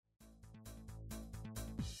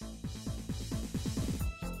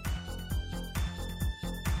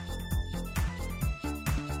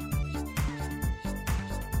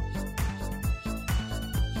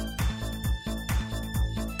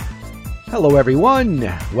Hello everyone,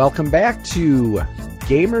 welcome back to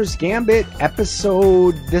Gamers Gambit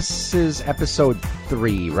this is episode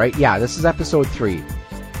 3, right? Yeah, this is episode 3.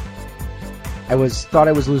 Thought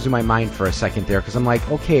I was losing my mind for a second there, because I'm like,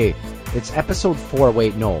 okay, it's episode 4,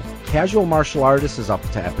 wait, no. Casual Martial Artist is up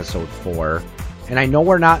to episode 4, and I know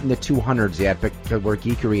we're not in the 200s yet, because where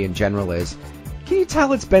Geekery in general is. Can you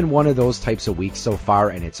tell it's been one of those types of weeks so far,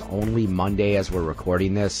 and it's only Monday as we're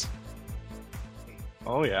recording this?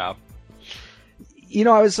 Oh, yeah. You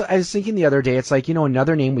know, I was thinking the other day, it's like,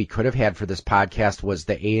 another name we could have had for this podcast was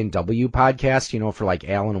the A&W podcast, for like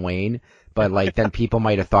Alan Wayne, but like then people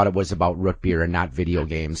might have thought it was about root beer and not video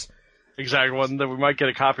games. Exactly. Well, then we might get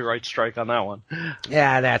a copyright strike on that one.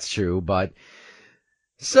 Yeah, that's true. But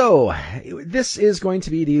so this is going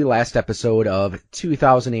to be the last episode of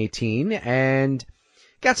 2018, and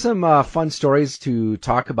got some fun stories to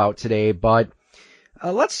talk about today. But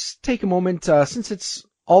let's take a moment, since it's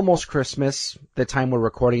almost Christmas, the time we're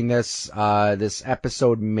recording this. This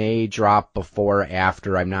episode may drop before or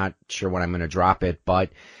after. I'm not sure when I'm going to drop it.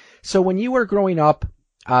 But so when you were growing up,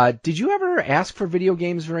 did you ever ask for video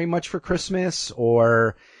games very much for Christmas?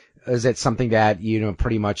 Or is it something that,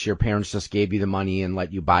 pretty much your parents just gave you the money and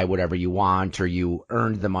let you buy whatever you want, or you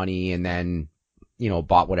earned the money and then,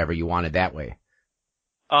 bought whatever you wanted that way?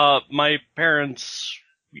 My parents,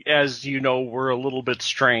 as you know, were a little bit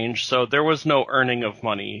strange, so there was no earning of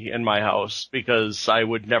money in my house because I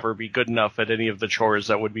would never be good enough at any of the chores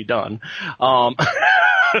that would be done.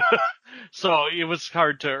 So it was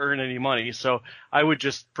hard to earn any money, so I would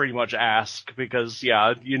just pretty much ask because,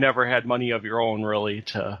 yeah, you never had money of your own, really,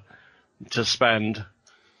 to spend.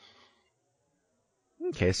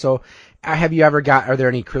 Okay, so are there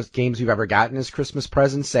any games you've ever gotten as Christmas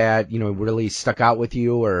presents that, really stuck out with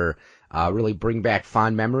you or really bring back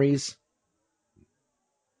fond memories?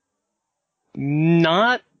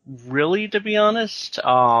 Not really, to be honest.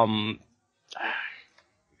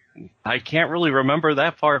 I can't really remember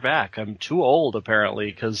that far back. I'm too old,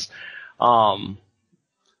 apparently, because I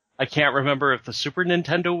can't remember if the Super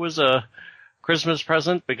Nintendo was a Christmas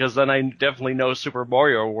present, because then I definitely know Super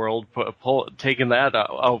Mario World taking that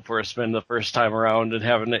out for a spin the first time around and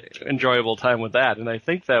having an enjoyable time with that, and I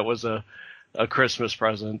think that was a Christmas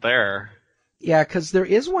present there. Yeah, because there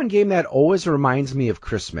is one game that always reminds me of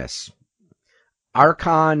Christmas.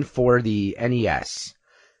 Archon for the NES.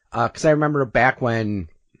 Because I remember back when,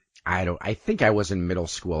 I think I was in middle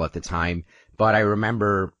school at the time, but I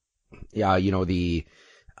remember,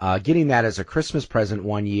 getting that as a Christmas present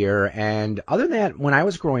one year. And other than that, when I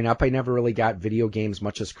was growing up, I never really got video games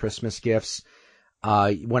much as Christmas gifts.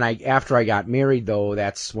 After I got married, though,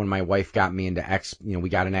 that's when my wife got me into we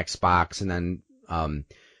got an Xbox, and then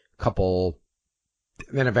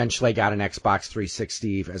then eventually I got an Xbox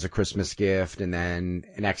 360 as a Christmas gift, and then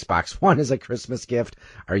an Xbox One as a Christmas gift.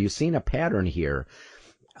 Are you seeing a pattern here?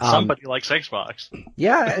 Somebody likes Xbox.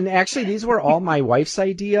 Yeah, and actually these were all my wife's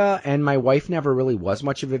idea, and my wife never really was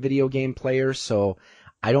much of a video game player, so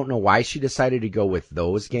I don't know why she decided to go with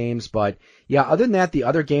those games. But yeah, other than that, two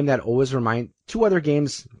other games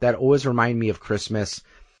that always remind me of Christmas,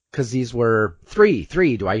 because these were three.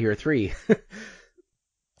 Do I hear three?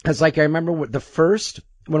 It's like I remember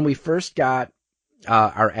when we first got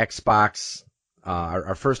our Xbox,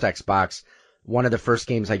 our first Xbox, one of the first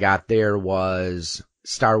games I got there was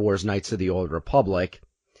Star Wars Knights of the Old Republic.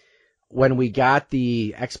 When we got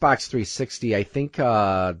the Xbox 360, I think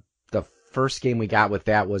the first game we got with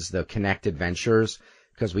that was the Kinect Adventures,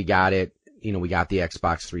 because we got it, we got the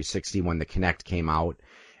Xbox 360 when the Kinect came out.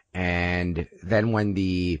 And then when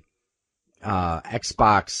we got our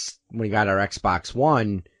Xbox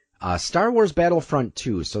One, Star Wars Battlefront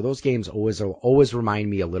 2. So those games always remind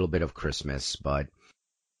me a little bit of Christmas, but.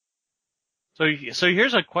 So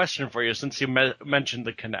here's a question for you, since you mentioned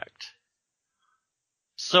the Kinect.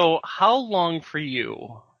 So how long for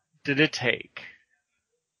you did it take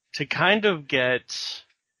to kind of get,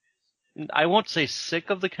 I won't say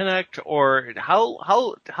sick of the Kinect, or how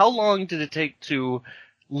long did it take to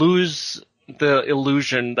lose the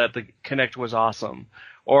illusion that the Kinect was awesome?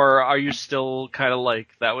 Or are you still kind of like,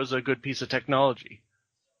 that was a good piece of technology?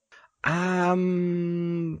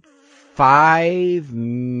 5,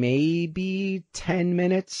 maybe 10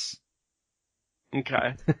 minutes.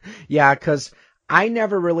 Okay. Yeah, because I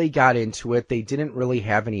never really got into it. They didn't really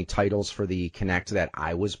have any titles for the Kinect that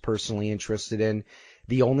I was personally interested in.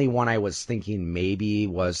 The only one I was thinking maybe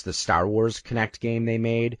was the Star Wars Kinect game they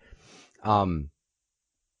made.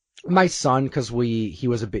 My son, because he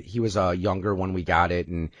was younger when we got it,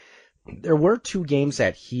 and there were two games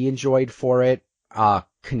that he enjoyed for it,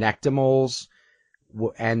 Connectimals,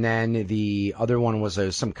 and then the other one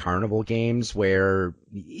was some carnival games where,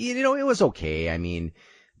 it was okay. I mean,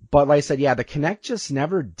 but like I said, yeah, the Kinect just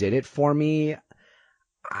never did it for me.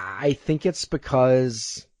 I think it's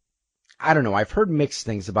because, I don't know, I've heard mixed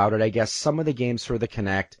things about it. I guess some of the games for the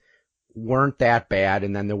Kinect weren't that bad,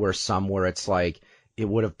 and then there were some where it's like,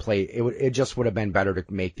 it just would have been better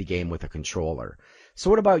to make the game with a controller. So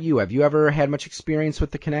what about you? Have you ever had much experience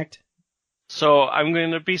with the Kinect? So I'm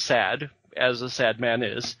going to be sad, as a sad man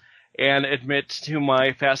is, and admit to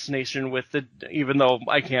my fascination with even though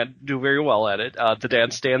I can't do very well at it, the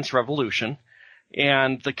Dance Dance Revolution.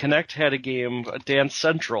 And the Kinect had a game, Dance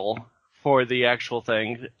Central, for the actual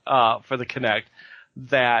thing, for the Kinect,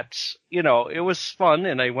 that, it was fun,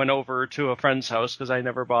 and I went over to a friend's house because I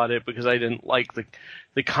never bought it because I didn't like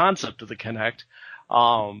the concept of the Kinect.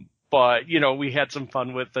 But, we had some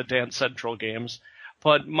fun with the Dance Central games.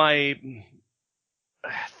 But my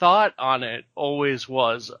thought on it always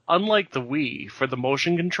was, unlike the Wii for the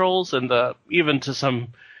motion controls and even to some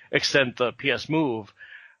extent the PS Move,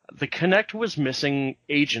 the Kinect was missing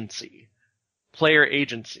agency, player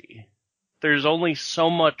agency. There's only so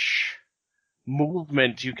much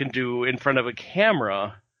movement you can do in front of a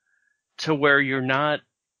camera to where you're not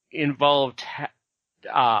involved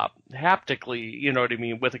haptically, you know what I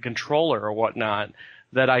mean, with a controller or whatnot,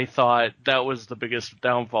 that I thought that was the biggest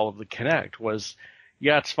downfall of the Kinect was,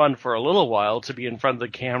 yeah, it's fun for a little while to be in front of the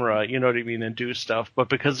camera, you know what I mean, and do stuff, but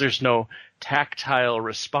because there's no tactile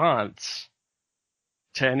response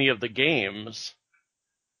to any of the games,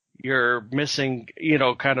 you're missing,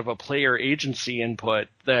 kind of a player agency input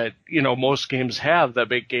that, most games have that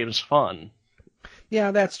make games fun.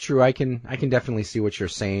 Yeah, that's true. I can definitely see what you're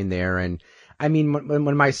saying there. And I mean,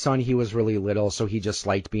 when my son, he was really little, so he just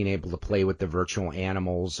liked being able to play with the virtual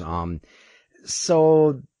animals. And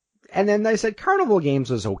then I said Carnival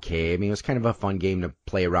Games was okay. I mean, it was kind of a fun game to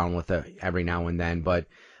play around with every now and then. But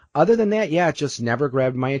other than that, yeah, it just never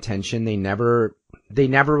grabbed my attention. They never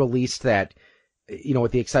released that,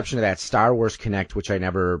 with the exception of that Star Wars Kinect, which I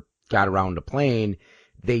never got around to playing.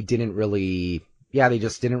 They just didn't really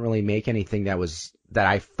make anything that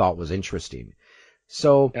I thought was interesting.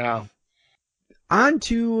 So, yeah. On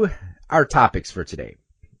to our topics for today.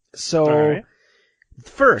 So, right.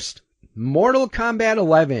 First, Mortal Kombat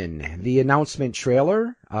 11, the announcement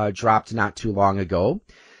trailer, dropped not too long ago.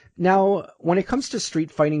 Now, when it comes to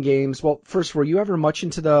street fighting games, well, first, were you ever much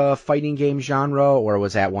into the fighting game genre, or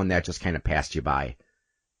was that one that just kind of passed you by?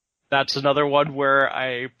 That's another one where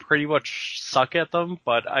I pretty much suck at them,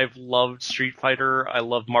 but I've loved Street Fighter. I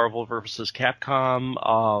love Marvel vs. Capcom.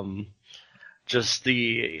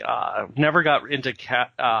 Never got into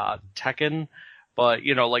Tekken, but,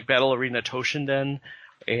 like Battle Arena Toshinden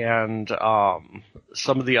and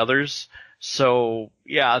some of the others. So,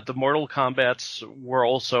 yeah, the Mortal Kombats were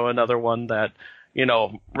also another one that,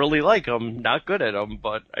 really like them. Not good at them,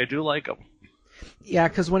 but I do like them. Yeah,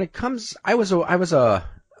 because when it comes, I was a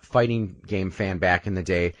fighting game fan back in the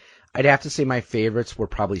day. I'd have to say my favorites were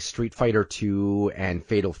probably Street Fighter 2 and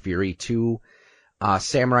Fatal Fury 2.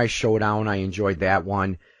 Samurai Showdown, I enjoyed that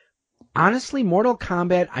one. Honestly, Mortal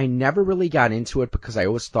Kombat, I never really got into it because I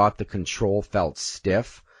always thought the control felt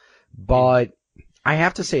stiff. But I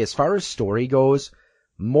have to say, as far as story goes,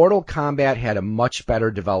 Mortal Kombat had a much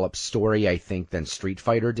better developed story, I think, than Street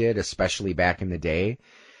Fighter did, especially back in the day.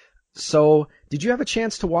 So, did you have a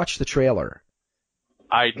chance to watch the trailer?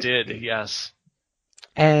 I did, yes.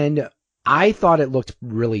 And I thought it looked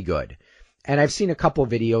really good. And I've seen a couple of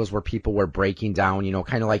videos where people were breaking down,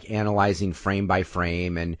 kind of like analyzing frame by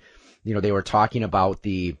frame. And, they were talking about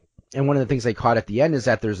and one of the things they caught at the end is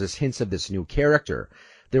that there's this hints of this new character.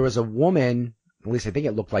 There was a woman, at least I think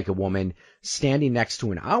it looked like a woman, standing next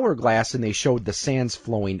to an hourglass, and they showed the sands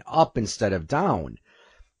flowing up instead of down.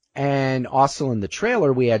 And also in the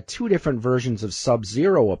trailer, we had two different versions of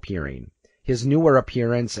Sub-Zero appearing. His newer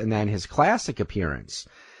appearance and then his classic appearance.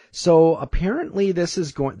 So apparently the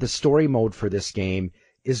story mode for this game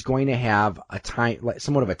is going to have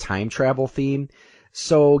somewhat of a time travel theme.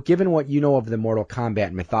 So given what you know of the Mortal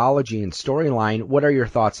Kombat mythology and storyline, what are your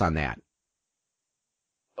thoughts on that?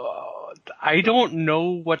 I don't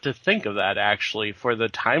know what to think of that, actually, for the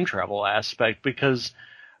time travel aspect, because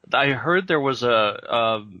I heard there was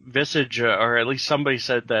a visage, or at least somebody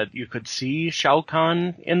said that you could see Shao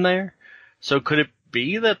Kahn in there. So could it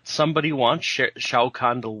be that somebody wants Shao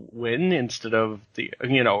Kahn to win instead of the,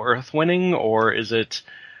 Earth winning, or is it,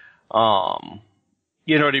 you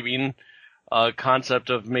know what I mean? concept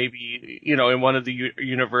of maybe, in one of the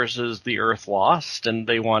universes, the Earth lost and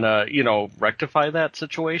they want to, rectify that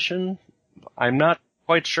situation. I'm not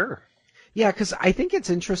quite sure. Yeah, because I think it's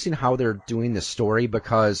interesting how they're doing the story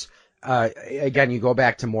because, again, you go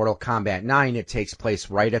back to Mortal Kombat 9, it takes place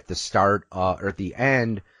right at the start or at the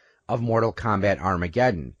end of Mortal Kombat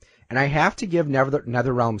Armageddon. And I have to give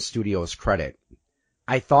NetherRealm Studios credit.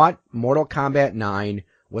 I thought Mortal Kombat 9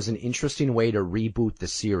 was an interesting way to reboot the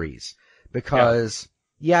series. Because,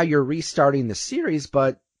 you're restarting the series,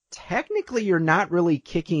 but technically you're not really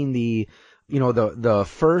kicking the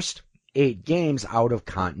first 8 games out of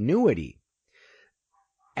continuity.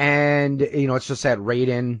 And, it's just that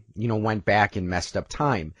Raiden, went back and messed up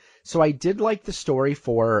time. So I did like the story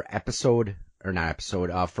for for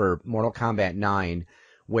Mortal Kombat 9,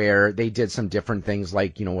 where they did some different things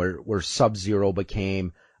like, where Sub-Zero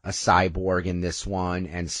became a cyborg in this one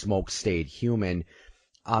and Smoke stayed human.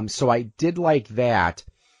 So I did like that.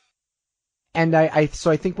 And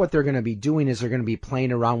so I think what they're going to be doing is they're going to be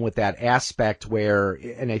playing around with that aspect where,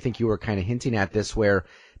 and I think you were kind of hinting at this, where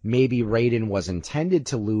maybe Raiden was intended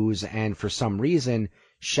to lose and for some reason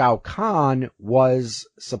Shao Kahn was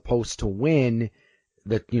supposed to win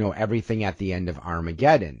everything at the end of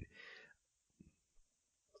Armageddon.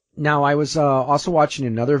 Now I was also watching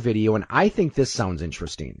another video and I think this sounds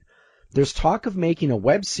interesting. There's talk of making a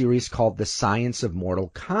web series called The Science of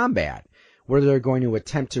Mortal Kombat, where they're going to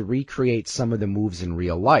attempt to recreate some of the moves in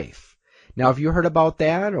real life. Now, have you heard about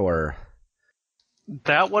that, or?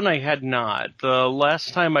 That one I had not. The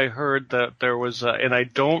last time I heard that there was and I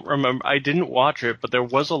don't remember, I didn't watch it, but there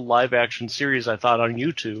was a live action series I thought on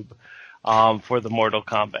YouTube for the Mortal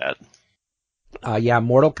Kombat.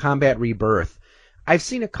 Mortal Kombat Rebirth. I've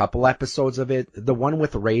seen a couple episodes of it. The one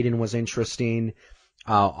with Raiden was interesting.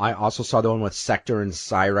 I also saw the one with Sector and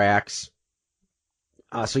Cyrax.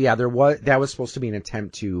 That was supposed to be an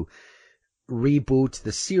attempt to reboot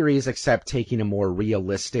the series, except taking a more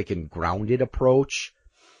realistic and grounded approach.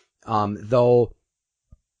 Though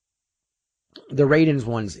the Raiden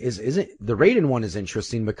one is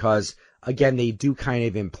interesting because, again, they do kind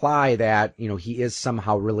of imply that, he is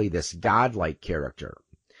somehow really this godlike character.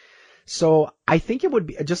 So I think it would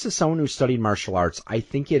be, just as someone who studied martial arts, I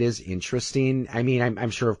think it is interesting. I mean, I'm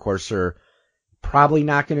sure, of course, they're probably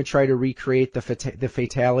not going to try to recreate the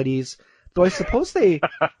fatalities, though I suppose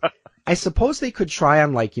they could try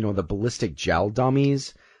on the ballistic gel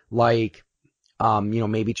dummies,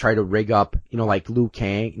 maybe try to rig up, like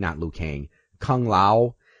Kung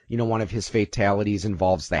Lao, one of his fatalities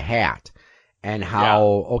involves the hat, and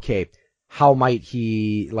how might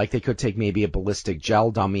he, they could take maybe a ballistic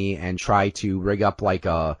gel dummy and try to rig up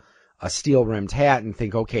a steel-rimmed hat and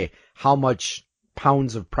think, okay, how much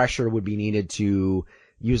pounds of pressure would be needed to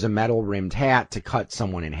use a metal-rimmed hat to cut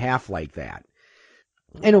someone in half like that.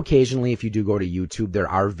 And occasionally, if you do go to YouTube, there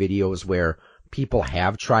are videos where people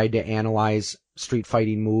have tried to analyze street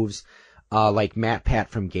fighting moves, like Matt Pat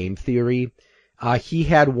from Game Theory. He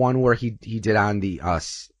had one where he did on the,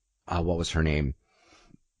 what was her name?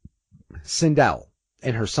 Sindel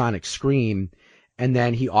and her Sonic Scream, and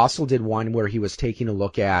then he also did one where he was taking a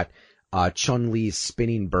look at Chun-Li's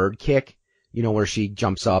spinning bird kick, where she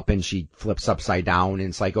jumps up and she flips upside down, and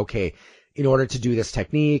it's like, okay, in order to do this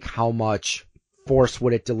technique, how much force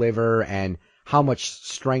would it deliver, and how much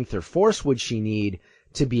strength or force would she need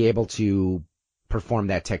to be able to perform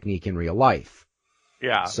that technique in real life?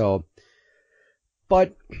 Yeah. So,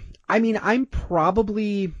 but, I mean, I'm going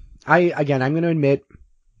to admit,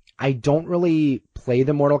 I don't really play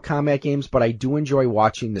the Mortal Kombat games, but I do enjoy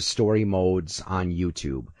watching the story modes on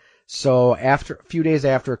YouTube. So a few days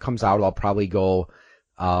after it comes out, I'll probably go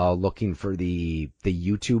looking for the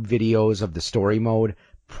YouTube videos of the story mode.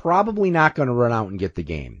 Probably not going to run out and get the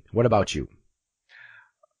game. What about you?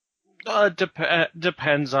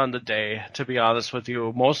 Depends on the day, to be honest with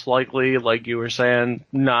you. Most likely, like you were saying,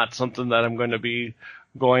 not something that I'm going to be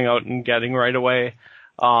going out and getting right away.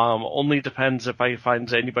 Only depends if I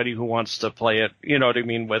find anybody who wants to play it, you know what I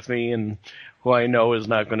mean, with me, and who I know is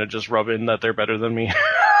not going to just rub in that they're better than me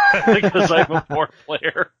because I'm a poor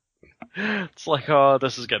player. It's like, oh,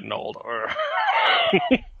 this is getting old.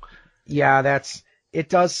 Yeah, it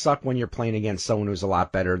does suck when you're playing against someone who's a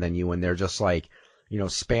lot better than you, and they're just like,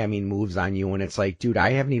 spamming moves on you, and it's like, dude,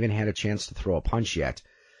 I haven't even had a chance to throw a punch yet.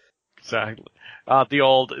 Exactly. The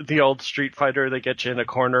old Street Fighter, they get you in a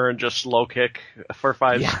corner and just low kick for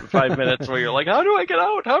 5 minutes where you're like, how do I get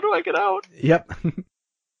out? How do I get out? Yep.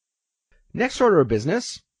 Next order of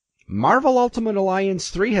business, Marvel Ultimate Alliance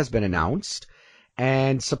 3 has been announced,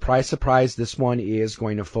 and surprise, surprise, this one is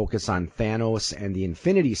going to focus on Thanos and the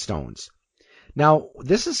Infinity Stones. Now,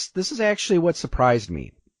 this is actually what surprised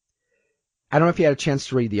me. I don't know if you had a chance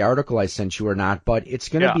to read the article I sent you or not, but it's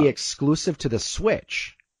going to be exclusive to the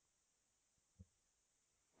Switch.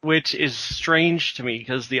 Which is strange to me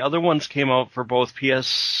because the other ones came out for both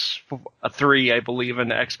PS3, I believe,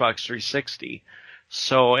 and Xbox 360.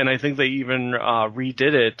 So, and I think they even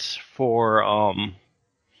redid it for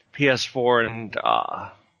PS4 and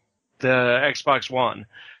the Xbox One,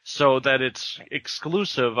 so that it's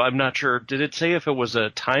exclusive. I'm not sure. Did it say if it was a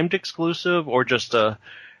timed exclusive or just a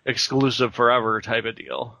exclusive forever type of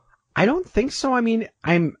deal? I don't think so. I mean,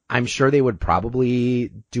 I'm sure they would probably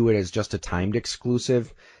do it as just a timed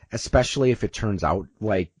exclusive, especially if it turns out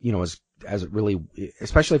like, you know,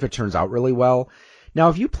 especially if it turns out really well. Now,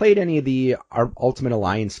 have you played any of the Ultimate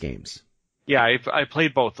Alliance games? Yeah, I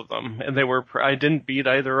played both of them, and I didn't beat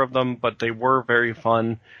either of them, but they were very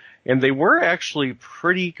fun, and they were actually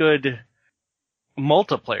pretty good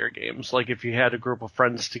multiplayer games. Like if you had a group of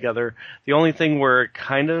friends together, the only thing where it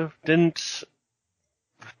kind of didn't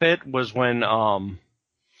fit was when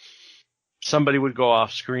somebody would go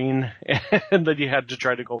off screen and then you had to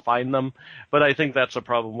try to go find them. But I think that's a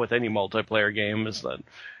problem with any multiplayer game, is that,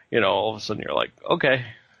 you know, all of a sudden you're like, okay,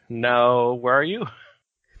 now where are you?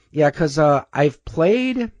 Yeah, because I've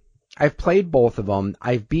played both of them.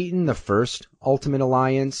 I've beaten the first Ultimate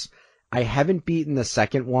Alliance. I haven't beaten the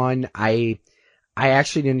second one. I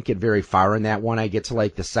actually didn't get very far in that one. I get to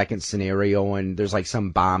like the second scenario and there's like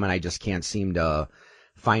some bomb and I just can't seem to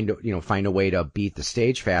find a way to beat the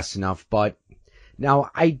stage fast enough. But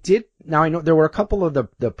now I know there were a couple of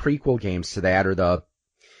the prequel games to that, or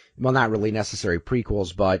not really necessary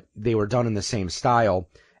prequels, but they were done in the same style.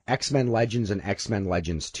 X-Men Legends and X-Men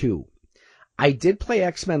Legends 2. I did play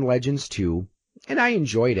X-Men Legends 2 and I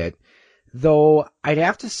enjoyed it, though I'd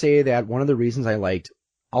have to say that one of the reasons I liked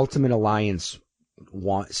Ultimate Alliance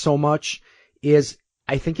so much is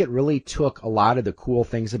I think it really took a lot of the cool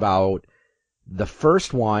things about the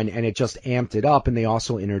first one and it just amped it up, and they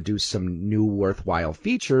also introduced some new worthwhile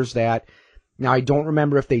features that, now I don't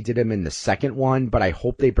remember if they did them in the second one, but I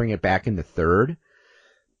hope they bring it back in the third.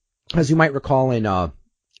 As you might recall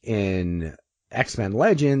in X-Men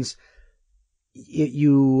Legends,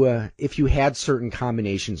 if you had certain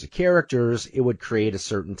combinations of characters, it would create a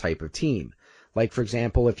certain type of team. Like, for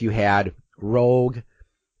example, if you had Rogue,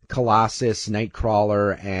 Colossus,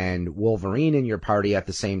 Nightcrawler, and Wolverine in your party at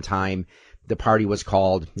the same time, the party was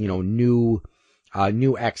called, New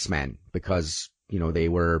X-Men, because, they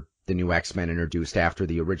were the new X-Men introduced after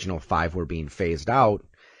the original 5 were being phased out,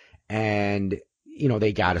 and,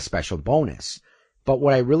 they got a special bonus. But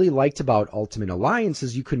what I really liked about Ultimate Alliance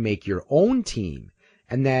is you could make your own team,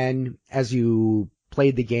 and then as you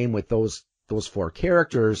played the game with those 4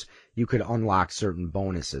 characters, you could unlock certain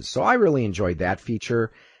bonuses. So I really enjoyed that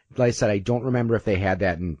feature. Like I said, I don't remember if they had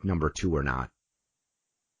that in number 2 or not.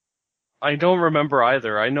 I don't remember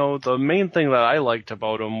either. I know the main thing that I liked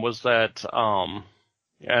about them was that,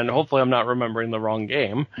 and hopefully I'm not remembering the wrong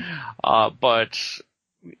game, but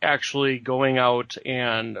actually going out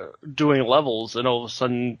and doing levels and all of a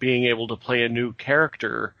sudden being able to play a new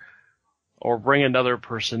character or bring another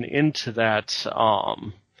person into that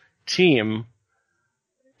team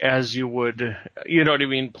as you would,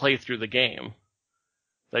 play through the game.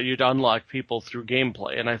 That you'd unlock people through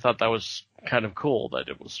gameplay, and I thought that was kind of cool, that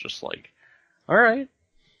it was just like, all right.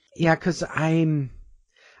 Yeah, because I'm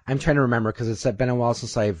trying to remember, because it's been a while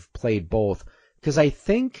since I've played both. Because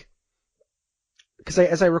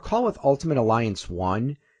as I recall with Ultimate Alliance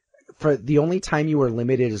 1, for the only time you were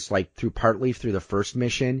limited is partly through the first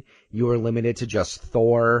mission, you were limited to just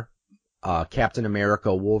Thor, Captain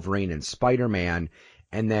America, Wolverine, and Spider-Man,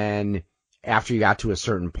 and then after you got to a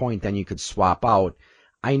certain point, then you could swap out.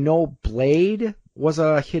 I know Blade was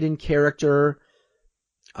a hidden character.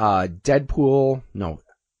 Deadpool's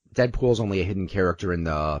only a hidden character an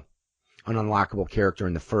unlockable character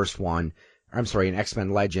in the first one. I'm sorry, in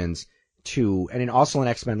X-Men Legends 2. And also in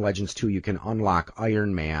X-Men Legends 2, you can unlock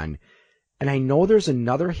Iron Man. And I know there's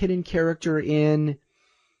another hidden character in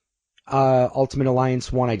Ultimate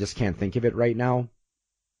Alliance 1. I just can't think of it right now.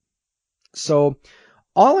 So,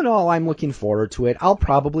 all in all, I'm looking forward to it. I'll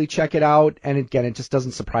probably check it out. And again, it just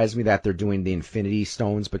doesn't surprise me that they're doing the Infinity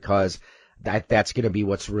Stones, because that's going to be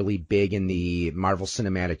what's really big in the Marvel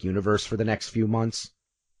Cinematic Universe for the next few months.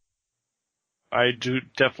 I do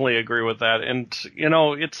definitely agree with that. And,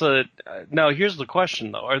 now here's the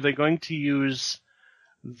question though. Are they going to use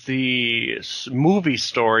the movie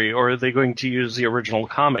story, or are they going to use the original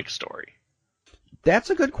comic story? That's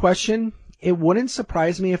a good question. It wouldn't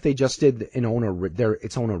surprise me if they just did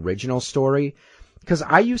its own original story, because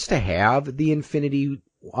I used to have the Infinity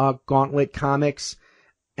Gauntlet comics,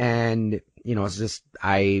 and it's just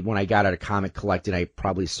when I got out of comic collecting, I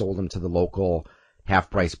probably sold them to the local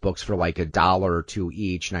half-price books for like $1 or $2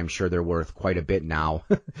 each, and I'm sure they're worth quite a bit now.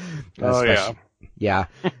 Oh yeah. Yeah.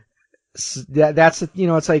 That's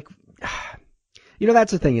it's like,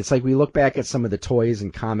 that's the thing. It's like we look back at some of the toys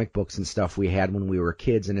and comic books and stuff we had when we were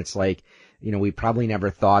kids, and it's like, we probably never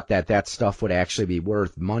thought that stuff would actually be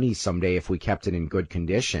worth money someday if we kept it in good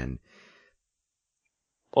condition.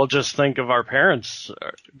 Well, just think of our parents. Oh,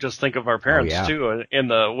 yeah. Too, in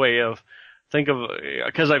the way of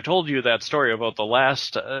because I've told you that story about the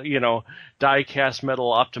last, die-cast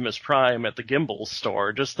metal Optimus Prime at the Gimbal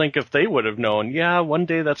store. Just think if they would have known, one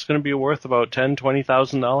day that's going to be worth about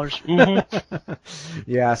 $10,000-$20,000. Mm-hmm.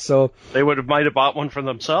 Yeah, so they might have bought one for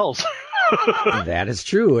themselves. That is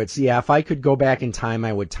true. If I could go back in time,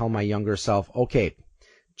 I would tell my younger self, okay,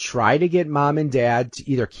 try to get mom and dad to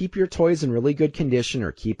either keep your toys in really good condition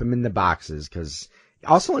or keep them in the boxes. Because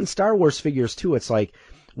also in Star Wars figures too, it's like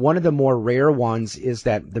one of the more rare ones is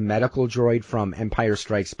that the medical droid from Empire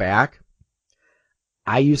Strikes Back.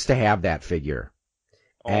 I used to have that figure.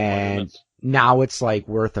 Oh, and now it's like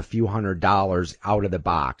worth a few $100s out of the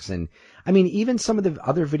box. And I mean, even some of the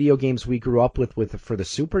other video games we grew up with for the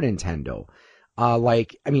Super Nintendo,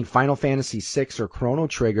 Final Fantasy VI or Chrono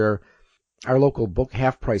Trigger, our local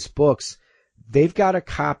half-price books, they've got a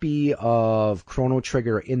copy of Chrono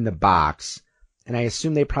Trigger in the box, and I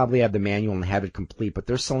assume they probably have the manual and have it complete, but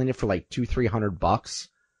they're selling it for like $200-$300.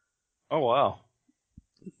 Oh, wow.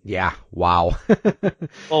 Yeah, wow.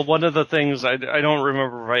 Well, one of the things, I don't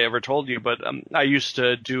remember if I ever told you, but I used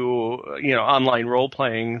to do, online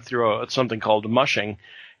role-playing through something called mushing,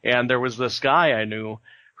 and there was this guy I knew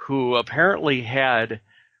who apparently had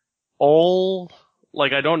all,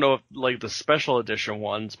 I don't know if, the special edition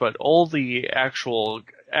ones, but all the actual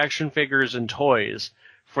action figures and toys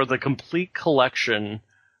for the complete collection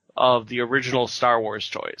of the original Star Wars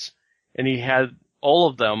toys. And he had all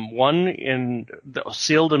of them, one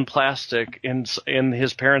sealed in plastic in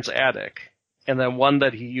his parents' attic, and then one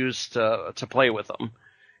that he used to play with them.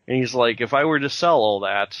 And he's like, if I were to sell all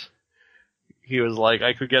that, he was like,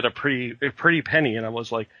 I could get a pretty penny. And I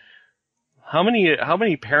was like, how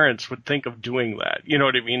many parents would think of doing that? You know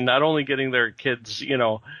what I mean? Not only getting their kids,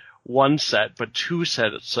 one set, but two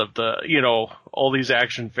sets of the, all these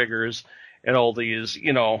action figures and all these,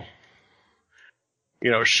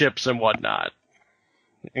 ships and whatnot.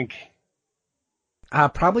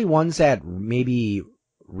 Probably ones that maybe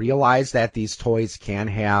realize that these toys can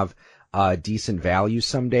have decent value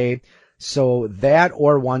someday. So that,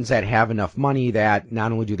 or ones that have enough money that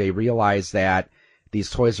not only do they realize that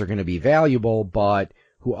these toys are going to be valuable, but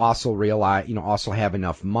who also realize, also have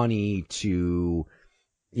enough money to,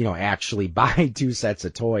 actually buy two sets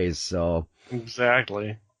of toys. So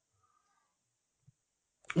exactly.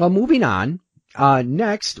 Well, moving on.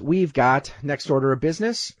 Next, we've got next order of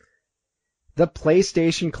business, the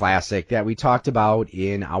PlayStation Classic that we talked about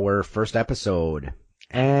in our first episode.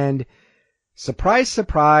 And surprise,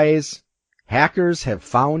 surprise, hackers have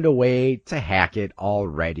found a way to hack it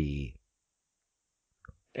already.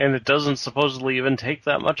 And it doesn't supposedly even take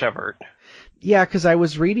that much effort. Yeah, because I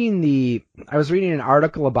was reading an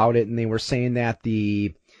article about it, and they were saying that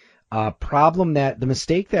the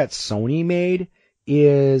mistake that Sony made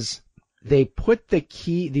is they put the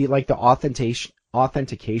key, the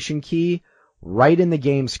authentication key right in the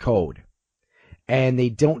game's code, and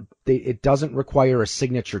it doesn't require a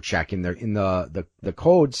signature check in the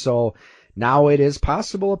code. So now it is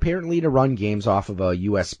possible apparently to run games off of a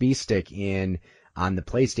USB stick on the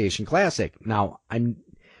PlayStation Classic. Now,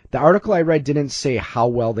 the article I read didn't say how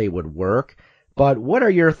well they would work, but what are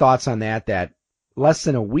your thoughts on that? That less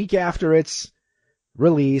than a week after it's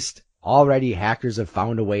released, already hackers have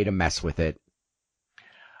found a way to mess with it.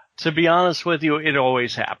 To be honest with you, it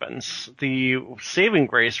always happens. The saving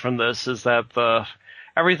grace from this is that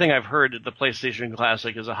everything I've heard at the PlayStation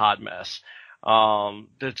Classic is a hot mess.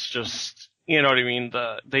 It's just, you know what I mean?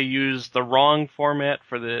 They use the wrong format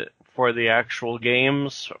for the actual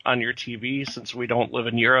games on your TV, since we don't live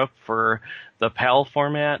in Europe, for the PAL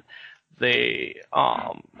format. They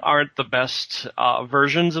aren't the best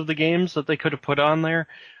versions of the games that they could have put on there.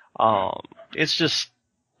 It's just,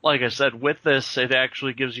 like I said, with this, it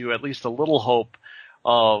actually gives you at least a little hope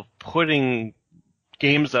of putting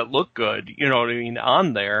games that look good, you know what I mean,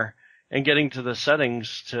 on there, and getting to the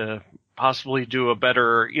settings to possibly do a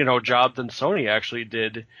better, job than Sony actually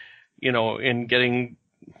did, in getting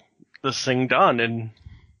this thing done. And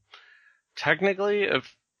technically,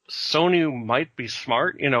 if Sony might be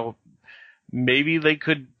smart, maybe they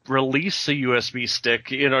could release a USB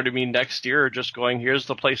stick, you know what I mean, next year, just going, here's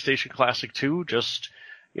the PlayStation Classic 2, just,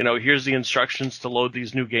 you know, here's the instructions to load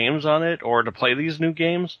these new games on it or to play these new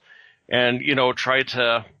games, and, you know, try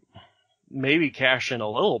to maybe cash in a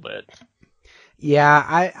little bit.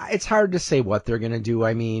 Yeah, it's hard to say what they're going to do.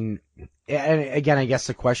 I mean, and again, I guess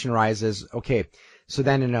the question arises, okay, so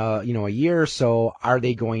then in a year or so, are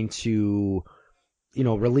they going to, you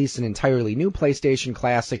know, release an entirely new PlayStation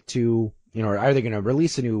Classic 2? You know, or are they going to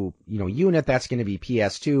release a new, you know, unit that's going to be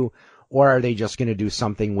PS2, or are they just going to do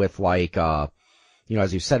something with like, you know,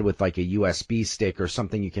 as you said, with like a USB stick or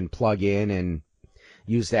something you can plug in and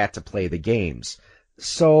use that to play the games?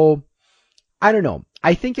 So, I don't know.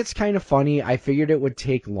 I think it's kind of funny. I figured it would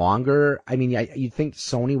take longer. I mean, you'd think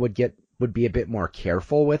Sony would be a bit more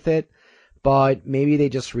careful with it, but maybe they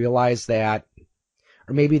just realized that,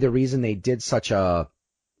 or maybe the reason they did such a,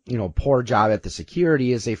 you know, poor job at the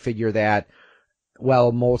security is they figure that,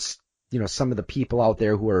 well, most, you know, some of the people out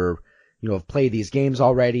there who are, you know, have played these games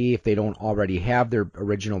already, if they don't already have their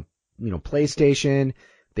original, you know, PlayStation,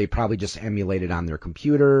 they probably just emulate it on their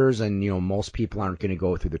computers, and, you know, most people aren't going to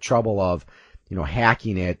go through the trouble of, you know,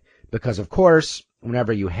 hacking it, because of course,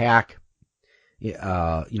 whenever you hack, you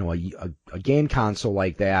know, a game console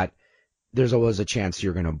like that, there's always a chance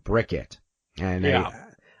you're going to brick it. And yeah.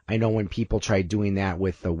 I know when people tried doing that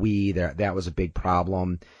with the Wii, that was a big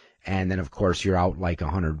problem. And then, of course, you're out like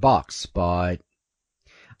 $100. But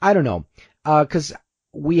I don't know, because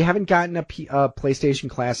we haven't gotten a PlayStation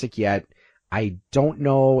Classic yet. I don't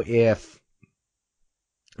know if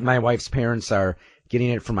my wife's parents are getting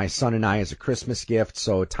it for my son and I as a Christmas gift,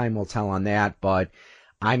 so time will tell on that. But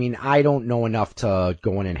I mean, I don't know enough to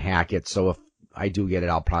go in and hack it. So if I do get it,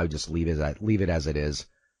 I'll probably just leave it as it is.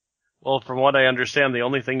 Well, from what I understand, the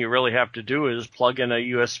only thing you really have to do is plug in a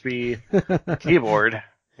USB keyboard.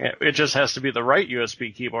 It just has to be the right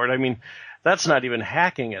USB keyboard. I mean, that's not even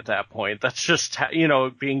hacking at that point. That's just, you know,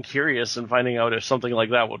 being curious and finding out if something like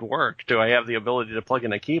that would work. Do I have the ability to plug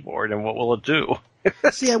in a keyboard, and what will it do?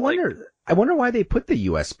 See, I wonder why they put the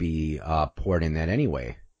USB port in that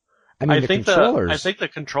anyway. I mean, I think the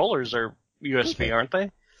controllers are USB, okay. Aren't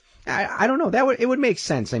they? I don't know. It would make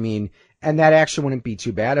sense. I mean, and that actually wouldn't be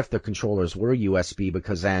too bad if the controllers were USB,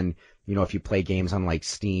 because then, you know, if you play games on like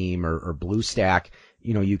Steam or BlueStack,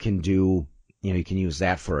 you know, you can use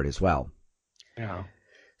that for it as well. Yeah.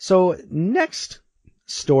 So next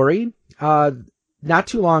story, not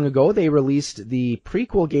too long ago, they released the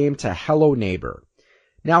prequel game to Hello Neighbor.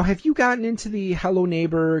 Now, have you gotten into the Hello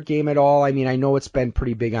Neighbor game at all? I mean, I know it's been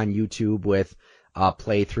pretty big on YouTube with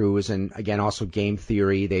playthroughs, and again, also Game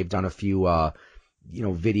Theory. They've done a few,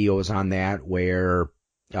 videos on that where,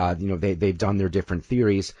 they've done their different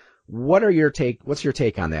theories. What's your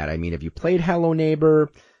take on that? I mean, have you played Hello Neighbor?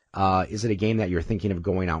 Is it a game that you're thinking of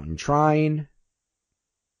going out and trying?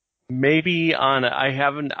 Maybe I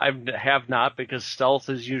have not, because stealth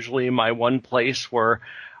is usually my one place where,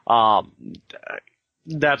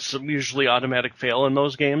 that's usually automatic fail in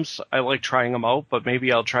those games. I like trying them out, but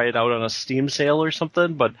maybe I'll try it out on a Steam sale or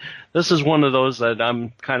something. But this is one of those that I'm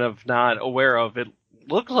kind of not aware of. It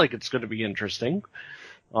looks like it's going to be interesting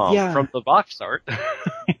from the box art.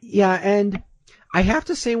 Yeah, and I have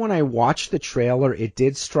to say, when I watched the trailer, it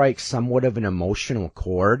did strike somewhat of an emotional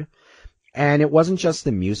chord. And it wasn't just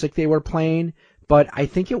the music they were playing, but I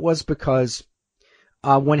think it was because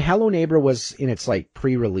when Hello Neighbor was in its like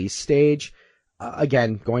pre-release stage,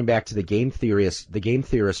 again, going back to the Game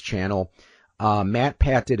Theorist channel, Matt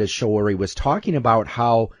Pat did a show where he was talking about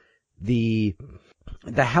how the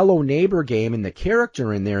Hello Neighbor game and the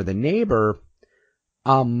character in there, the neighbor,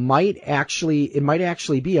 might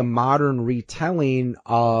actually be a modern retelling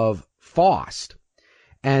of Faust.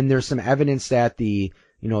 And there's some evidence that the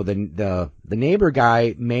neighbor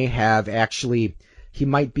guy may have actually, he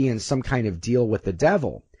might be in some kind of deal with the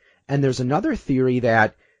devil. And there's another theory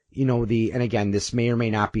that, and again, this may or may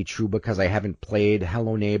not be true because I haven't played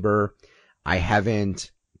Hello Neighbor. I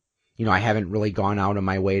haven't really gone out of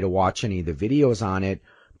my way to watch any of the videos on it.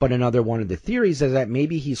 But another one of the theories is that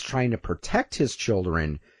maybe he's trying to protect his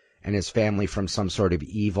children and his family from some sort of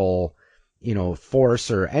evil,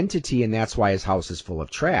 force or entity, and that's why his house is full of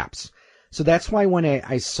traps. So that's why when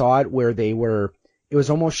I saw it where it was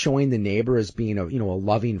almost showing the neighbor as being a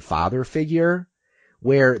loving father figure,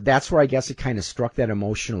 where that's where I guess it kind of struck that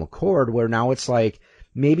emotional chord, where now it's like,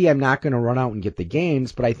 maybe I'm not going to run out and get the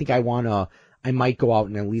games, but I think I might go out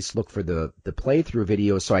and at least look for the playthrough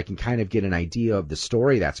videos so I can kind of get an idea of the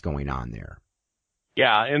story that's going on there.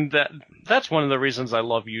 Yeah, and that's one of the reasons I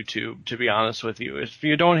love YouTube, to be honest with you. If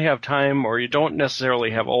you don't have time or you don't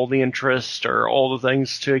necessarily have all the interest or all the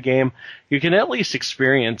things to a game, you can at least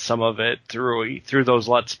experience some of it through those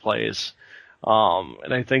Let's Plays.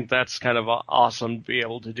 And I think that's kind of awesome to be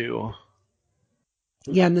able to do.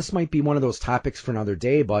 Yeah, and this might be one of those topics for another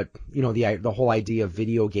day, but the whole idea of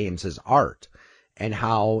video games as art and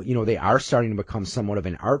how they are starting to become somewhat of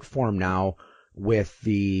an art form now with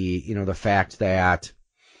the fact that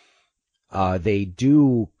they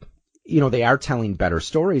do they are telling better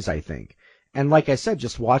stories, I think. And like I said,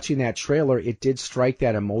 just watching that trailer, it did strike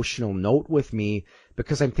that emotional note with me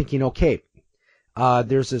because I'm thinking, okay,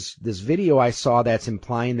 there's this video I saw that's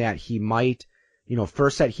implying that he might,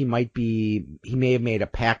 first that he may have made a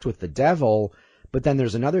pact with the devil, but then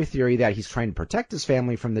there's another theory that he's trying to protect his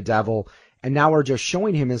family from the devil, and now we're just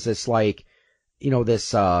showing him as this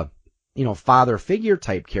this father figure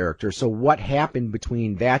type character. So what happened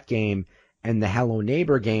between that game and the Hello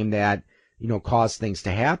Neighbor game that caused things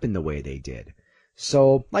to happen the way they did?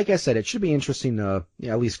 So, like I said, it should be interesting to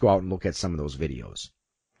at least go out and look at some of those videos.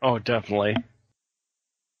 Oh, definitely.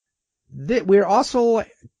 We're also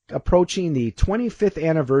approaching the 25th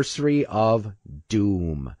anniversary of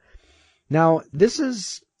Doom. Now, this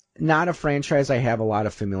is not a franchise I have a lot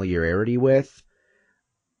of familiarity with.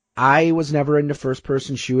 I was never into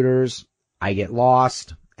first-person shooters. I get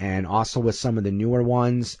lost, and also with some of the newer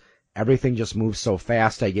ones, everything just moves so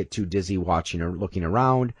fast I get too dizzy watching or looking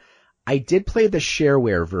around. I did play the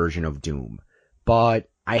shareware version of Doom, but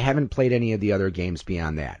I haven't played any of the other games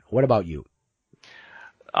beyond that. What about you?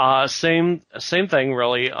 Same thing,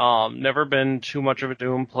 really. Never been too much of a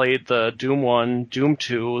Doom. Played the Doom 1, Doom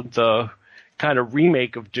 2, the kind of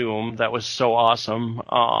remake of Doom that was so awesome.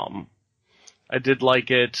 I did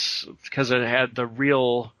like it because it had the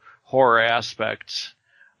real horror aspect.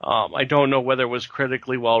 I don't know whether it was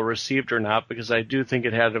critically well received or not, because I do think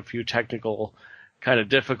it had a few technical kind of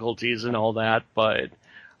difficulties and all that, but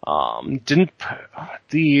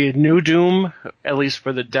the new Doom, at least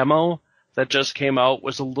for the demo that just came out,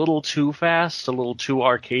 was a little too fast, a little too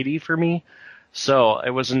arcadey for me, so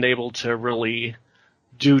I wasn't able to really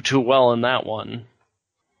do too well in that one.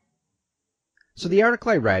 So the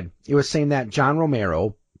article I read, it was saying that John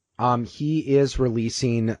Romero, he is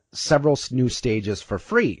releasing several new stages for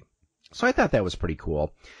free. So I thought that was pretty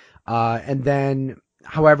cool. And then,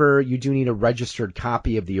 however, you do need a registered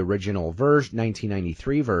copy of the original version,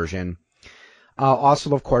 1993 version.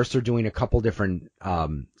 Also, of course, they're doing a couple different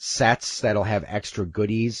sets that'll have extra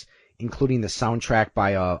goodies, including the soundtrack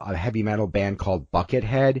by a heavy metal band called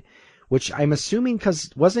Buckethead, which I'm assuming, because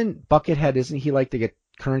isn't he like the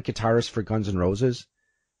current guitarist for Guns N' Roses?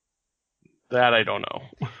 That I don't know.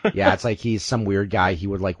 Yeah, it's like he's some weird guy. He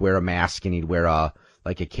would like wear a mask and he'd wear a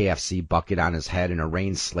KFC bucket on his head and a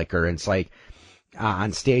rain slicker. And it's like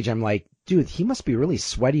on stage, I'm like, dude, he must be really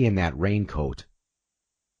sweaty in that raincoat.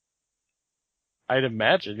 I'd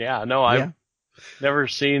imagine, yeah. No, I've never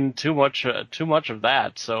seen too much of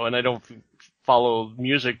that. So, and I don't follow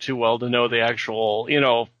music too well to know the actual,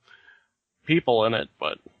 people in it.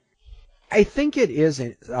 But I think it is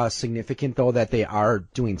significant, though, that they are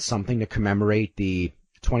doing something to commemorate the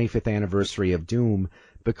 25th anniversary of Doom,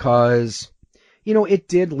 because it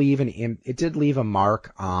did leave a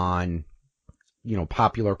mark on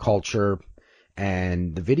popular culture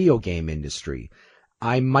and the video game industry.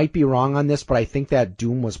 I might be wrong on this, but I think that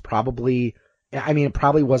Doom was it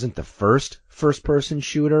probably wasn't the first-person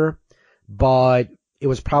shooter, but it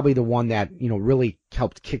was probably the one that, really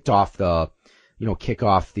helped kick off the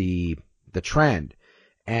trend.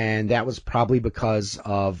 And that was probably because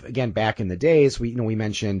of, again, back in the days, I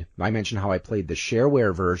mentioned how I played the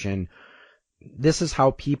shareware version. This is how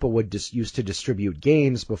people would used to distribute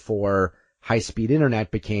games before high-speed internet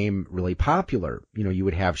became really popular. You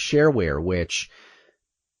would have shareware, which,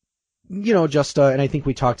 and I think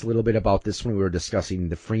we talked a little bit about this when we were discussing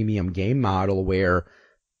the freemium game model, where,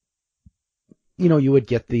 you would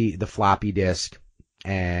get the floppy disk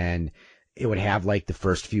and it would have like the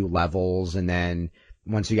first few levels. And then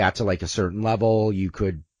once you got to like a certain level, you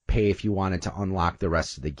could pay if you wanted to unlock the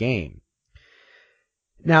rest of the game.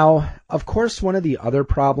 Now, of course, one of the other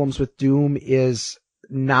problems with Doom is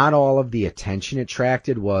not all of the attention it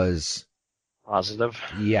attracted was positive.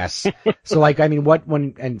 Yes. So,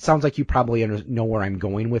 and it sounds like you probably know where I'm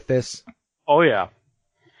going with this. Oh, yeah.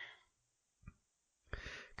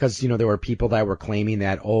 Because, there were people that were claiming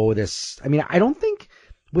that, I don't think,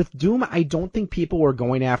 with Doom, I don't think people were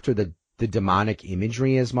going after the demonic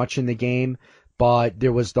imagery as much in the game, but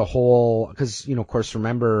there was the whole, because, of course,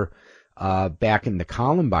 remember, back in the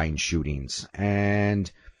Columbine shootings,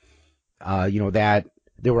 and That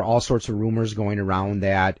there were all sorts of rumors going around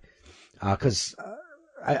that, because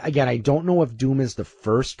again, I don't know if Doom is the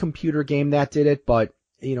first computer game that did it, but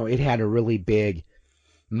it had a really big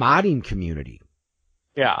modding community.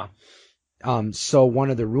 Yeah. So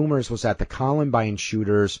one of the rumors was that the Columbine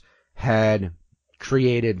shooters had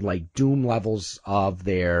created like Doom levels of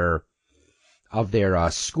their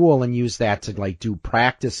school and used that to like do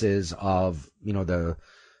practices of the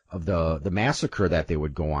massacre that they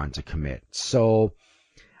would go on to commit. So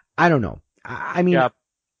I don't know. I mean, yeah.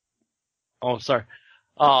 Oh, sorry.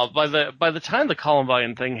 By the time the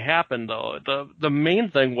Columbine thing happened, though, the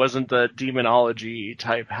main thing wasn't the demonology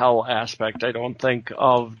type hell aspect, I don't think,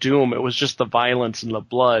 of Doom. It was just the violence and the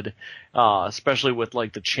blood, especially with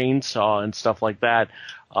like the chainsaw and stuff like that.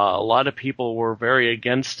 A lot of people were very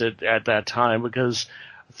against it at that time because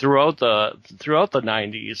throughout the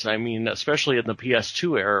 90s, I mean, especially in the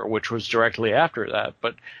PS2 era, which was directly after that,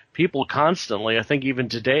 but people constantly, I think even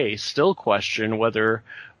today, still question whether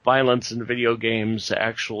violence in video games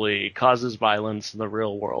actually causes violence in the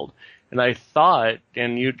real world. And I thought,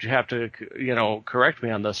 and you'd have to, correct me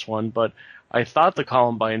on this one, but I thought the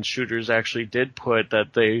Columbine shooters actually did put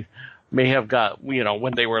that they may have got,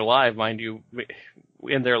 when they were alive, mind you,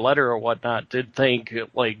 in their letter or whatnot, did thank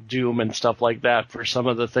like Doom and stuff like that for some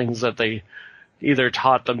of the things that they either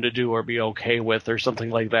taught them to do or be okay with or something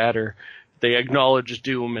like that, or they acknowledged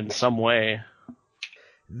Doom in some way.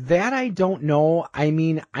 That I don't know. I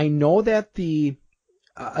mean, I know that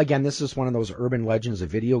again, this is one of those urban legends of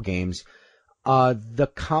video games.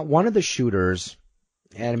 One of the shooters,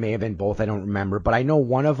 and it may have been both, I don't remember, but I know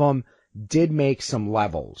one of them did make some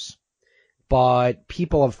levels. But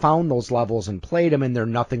people have found those levels and played them, and they're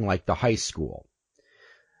nothing like the high school.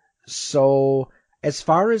 So, as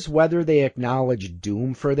far as whether they acknowledge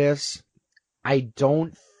Doom for this, I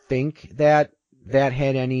don't think that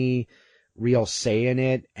had any real say in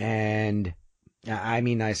it. And I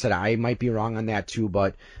mean, I said I might be wrong on that too,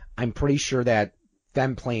 but I'm pretty sure that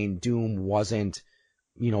them playing Doom wasn't,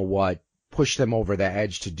 what pushed them over the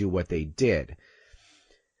edge to do what they did.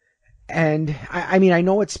 And I mean, I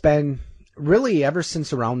know it's been really ever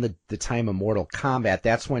since around the time of Mortal Kombat.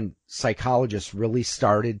 That's when psychologists really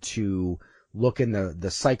started to look in the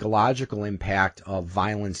psychological impact of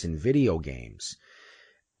violence in video games.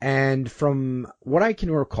 And from what I can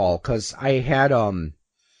recall, because I had to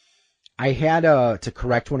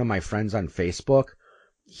correct one of my friends on Facebook.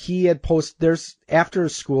 He had there's after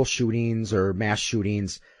school shootings or mass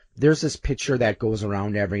shootings, there's this picture that goes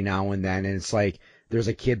around every now and then, and it's like there's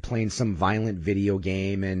a kid playing some violent video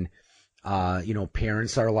game, and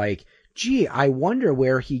parents are like, gee, I wonder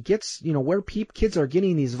where he gets, where kids are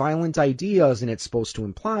getting these violent ideas, and it's supposed to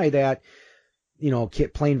imply that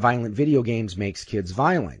playing violent video games makes kids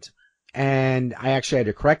violent. And I actually had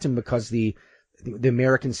to correct him because the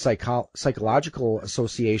American Psychological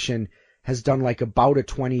Association has done like about a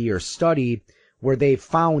 20-year study where they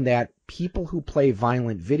found that people who play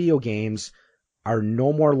violent video games are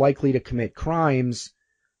no more likely to commit crimes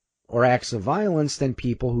or acts of violence than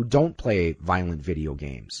people who don't play violent video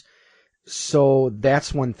games. So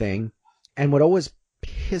that's one thing. And what always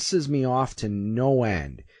pisses me off to no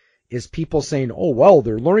end is people saying, oh, well,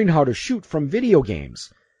 they're learning how to shoot from video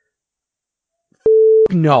games.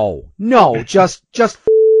 No, just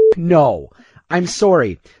no. I'm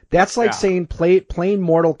sorry. That's like saying playing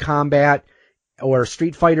Mortal Kombat or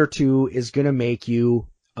Street Fighter 2 is going to make you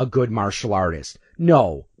a good martial artist.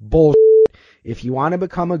 No, bullshit. If you want to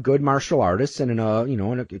become a good martial artist and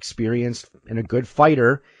an experienced and a good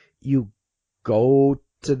fighter, you go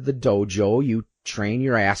to the dojo, you train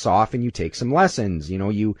your ass off, and you take some lessons.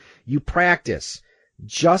 You practice.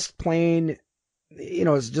 Just playing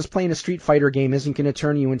a Street Fighter game isn't going to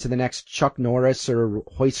turn you into the next Chuck Norris or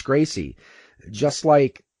Hoist Gracie. Just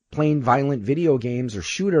like playing violent video games or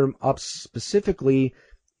shoot 'em up specifically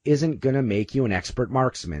isn't going to make you an expert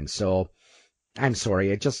marksman. So I'm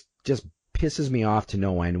sorry. It just pisses me off to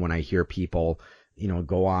no end when I hear people,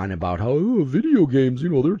 go on about how video games,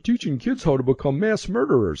 they're teaching kids how to become mass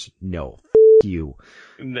murderers. No, you.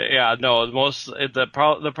 Yeah, no.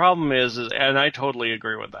 The problem is, and I totally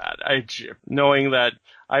agree with that. Knowing that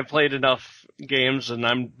I've played enough games and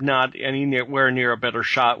I'm not anywhere near a better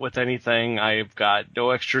shot with anything. I've got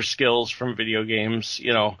no extra skills from video games.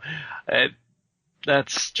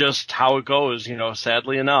 That's just how it goes,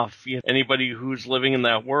 sadly enough. Anybody who's living in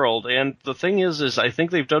that world. And the thing is I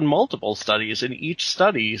think they've done multiple studies, and each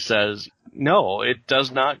study says, no, it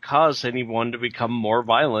does not cause anyone to become more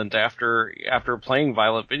violent after playing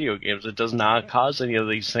violent video games. It does not cause any of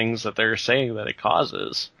these things that they're saying that it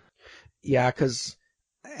causes. Yeah, because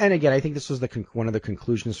and again, I think this was one of the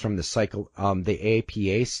conclusions from the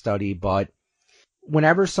APA study, but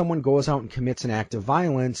whenever someone goes out and commits an act of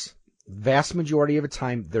violence, vast majority of the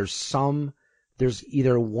time there's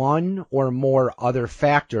either one or more other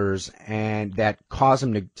factors and that cause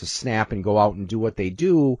them to snap and go out and do what they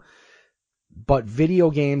do. But video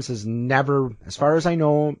games has never, as far as I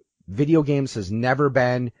know, video games has never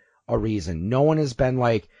been a reason. No one has been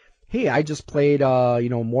like, hey, I just played,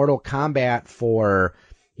 Mortal Kombat for,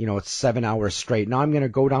 7 hours straight. Now I'm going to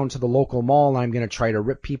go down to the local mall and I'm going to try to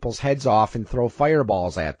rip people's heads off and throw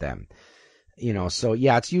fireballs at them. So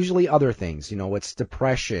yeah, it's usually other things. It's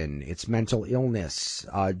depression, it's mental illness,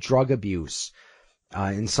 drug abuse.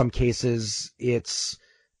 In some cases, it's,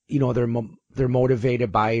 they're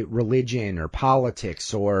motivated by religion or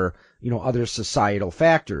politics or, other societal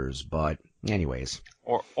factors. But anyways.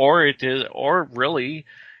 Or really,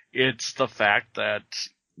 it's the fact that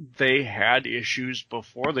they had issues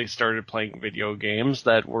before they started playing video games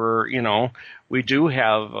that were, we do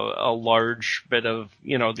have a large bit of,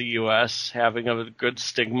 the U.S. having a good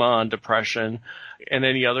stigma on depression and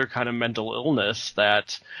any other kind of mental illness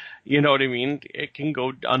that, you know what I mean? It can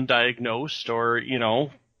go undiagnosed or,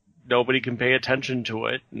 nobody can pay attention to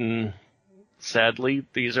it. And sadly,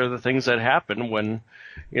 these are the things that happen when,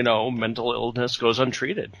 mental illness goes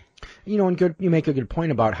untreated. And you make a good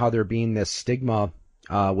point about how there being this stigma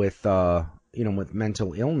with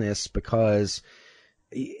mental illness, because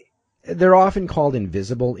they're often called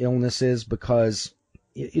invisible illnesses because,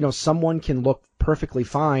 someone can look perfectly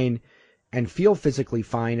fine and feel physically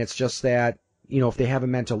fine. It's just that, if they have a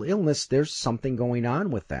mental illness, there's something going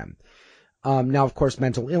on with them. Now, of course,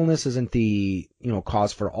 mental illness isn't the,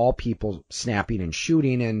 cause for all people snapping and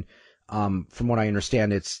shooting. And from what I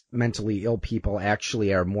understand, it's mentally ill people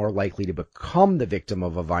actually are more likely to become the victim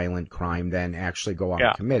of a violent crime than actually go out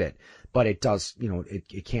and commit it. But it does,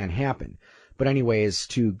 it can happen. But anyways,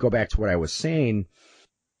 to go back to what I was saying,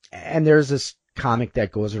 and there's this comic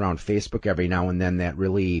that goes around Facebook every now and then that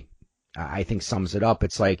really, I think, sums it up.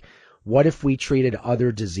 It's like, what if we treated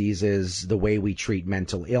other diseases the way we treat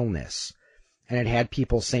mental illness? And it had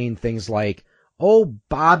people saying things like, oh,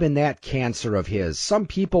 Bob and that cancer of his. Some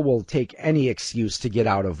people will take any excuse to get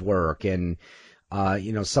out of work. And,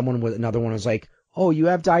 another one was like, oh, you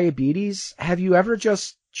have diabetes? Have you ever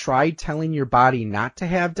just tried telling your body not to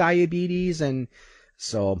have diabetes? And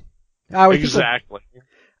so. Exactly.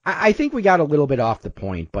 I think we got a little bit off the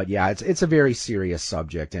point, but yeah, it's a very serious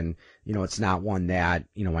subject. And, it's not one that,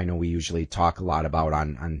 I know we usually talk a lot about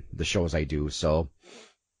on the shows I do. So,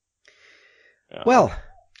 well,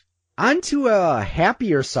 on to a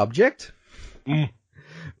happier subject.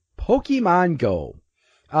 Pokemon Go.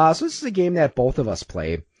 So this is a game that both of us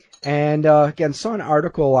play. And again, saw an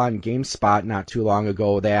article on GameSpot not too long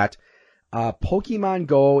ago that Pokemon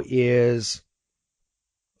Go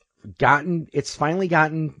it's finally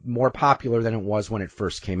gotten more popular than it was when it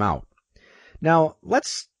first came out. Now,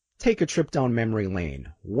 let's take a trip down memory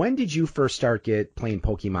lane. When did you first start playing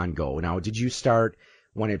Pokemon Go? Now, did you start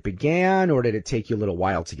when it began, or did it take you a little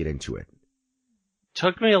while to get into it?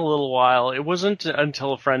 Took me a little while. It wasn't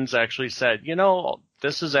until friends actually said,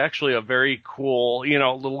 this is actually a very cool,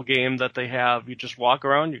 little game that they have. You just walk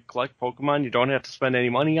around, you collect Pokemon, you don't have to spend any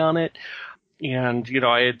money on it. And,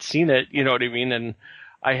 I had seen it, you know what I mean? And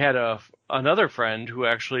I had another friend who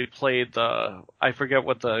actually played I forget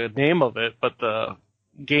what the name of it, but the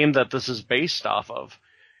game that this is based off of.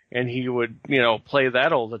 And he would, play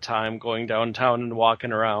that all the time, going downtown and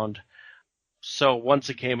walking around. So once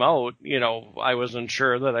it came out, I wasn't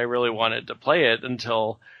sure that I really wanted to play it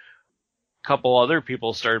until a couple other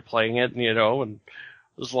people started playing it, and it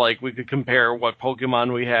was like we could compare what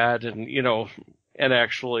Pokemon we had and, and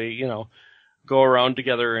actually, go around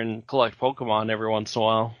together and collect Pokemon every once in a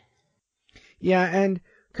while. Yeah, and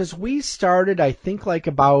because we started, I think, like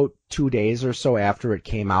about 2 days or so after it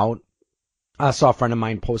came out. I saw a friend of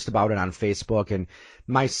mine post about it on Facebook, and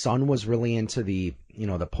my son was really into the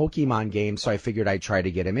Pokemon game, so I figured I'd try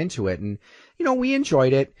to get him into it. And, we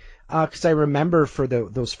enjoyed it, because I remember for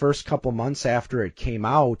those first couple months after it came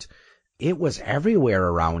out, it was everywhere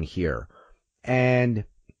around here. And,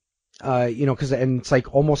 and it's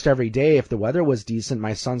like almost every day, if the weather was decent,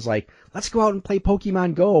 my son's like, let's go out and play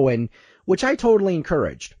Pokemon Go, and which I totally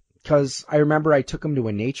encouraged, because I remember I took him to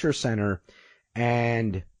a nature center,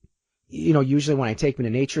 and usually when I take him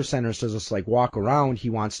to nature centers to just like walk around, he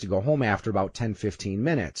wants to go home after about 10, 15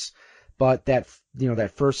 minutes. But that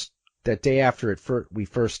day after we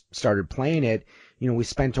first started playing it, we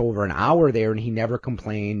spent over an hour there, and he never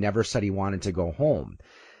complained, never said he wanted to go home.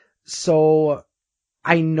 So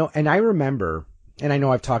I know, and I remember, and I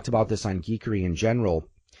know I've talked about this on Geekery in general,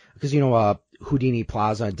 because Houdini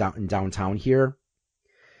Plaza in downtown here.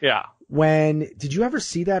 Yeah. Did you ever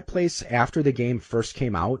see that place after the game first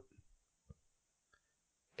came out?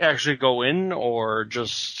 Actually go in or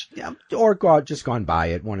just... Yeah, or just gone by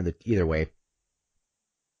it, either way.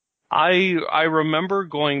 I remember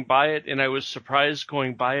going by it, and I was surprised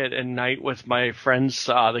going by it at night with my friends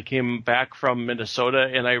that came back from Minnesota,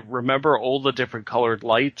 and I remember all the different colored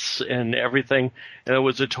lights and everything, and it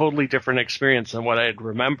was a totally different experience than what I had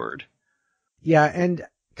remembered. Yeah, and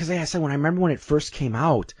because like I said, when I remember when it first came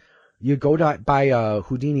out, you'd go by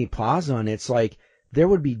Houdini Plaza, and it's like there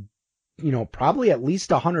would be, probably at least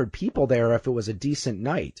 100 people there if it was a decent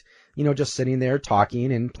night. Just sitting there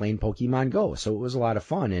talking and playing Pokemon Go. So it was a lot of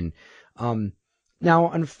fun. And now,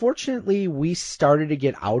 unfortunately, we started to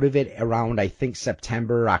get out of it around, I think,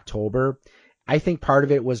 September, October. I think part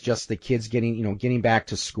of it was just the kids getting back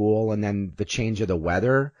to school and then the change of the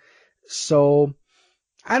weather. So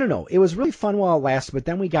I don't know. It was really fun while it lasted, but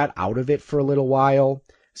then we got out of it for a little while.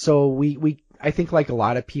 So I think like a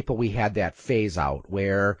lot of people, we had that phase out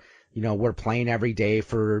where, we're playing every day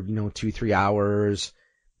for, 2-3 hours.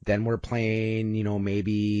 Then we're playing,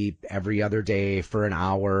 maybe every other day for an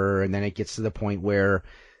hour. And then it gets to the point where,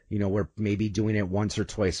 we're maybe doing it once or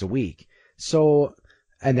twice a week. So,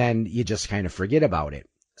 and then you just kind of forget about it.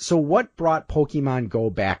 So what brought Pokemon Go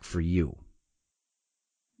back for you?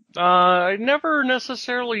 I never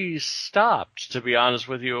necessarily stopped, to be honest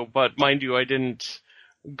with you. But mind you, I didn't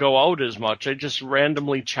go out as much. I just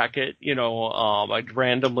randomly check it, I'd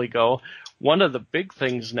randomly go. One of the big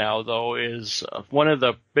things now, though, is one of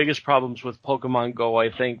the biggest problems with Pokemon Go, I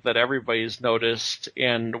think, that everybody's noticed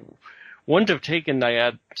and wouldn't have taken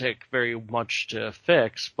Niantic very much to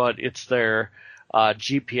fix, but it's their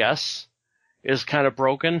GPS is kind of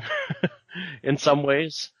broken in some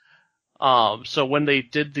ways. So when they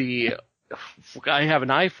did I have an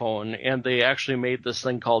iPhone, and they actually made this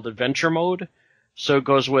thing called Adventure Mode. So it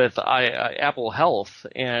goes with Apple Health,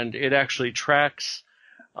 and it actually tracks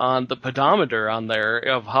on the pedometer on there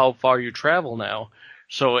of how far you travel now.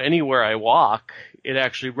 So anywhere I walk, it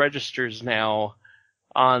actually registers now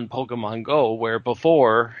on Pokemon Go, where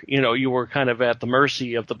before, you were kind of at the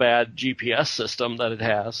mercy of the bad GPS system that it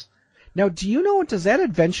has. Now, does that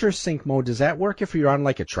Adventure Sync mode, does that work if you're on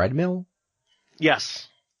like a treadmill? Yes.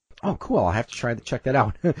 Oh, cool. I'll have to check that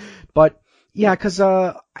out. But yeah, because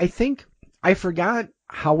I think I forgot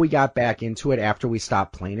how we got back into it after we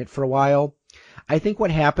stopped playing it for a while. I think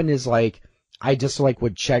what happened is I just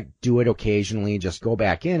would do it occasionally, just go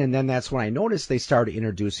back in. And then that's when I noticed they started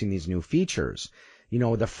introducing these new features,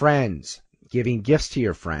 the friends, giving gifts to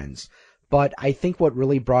your friends. But I think what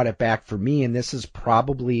really brought it back for me, and this is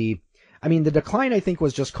probably, the decline I think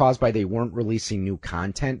was just caused by they weren't releasing new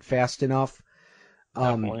content fast enough.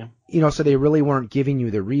 Definitely. So they really weren't giving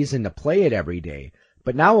you the reason to play it every day.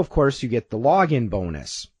 But now, of course, you get the login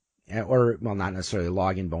bonus, or, well, not necessarily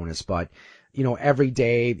login bonus, but, every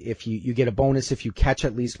day if you get a bonus if you catch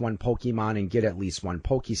at least one Pokemon and get at least one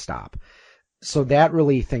Pokestop. So that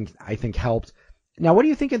really I think helped. Now, what do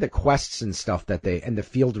you think of the quests and stuff and the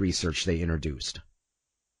field research they introduced?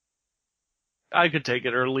 I could take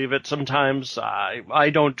it or leave it sometimes. I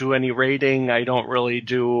don't do any raiding. I don't really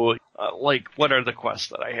do, what are the quests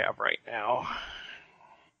that I have right now?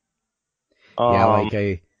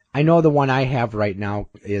 Yeah, I know the one I have right now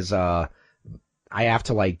is, I have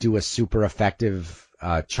to do a super effective,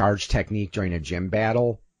 charge technique during a gym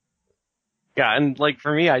battle. Yeah, and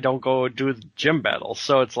for me, I don't go do the gym battle.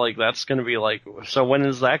 So it's that's going to be so when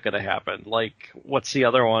is that going to happen? What's the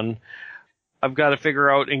other one? I've got to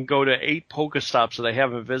figure out and go to 8 Pokestops that I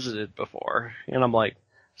haven't visited before. And I'm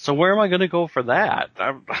so where am I going to go for that?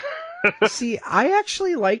 See, I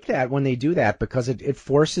actually like that when they do that because it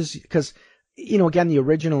forces, because, again, the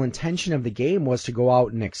original intention of the game was to go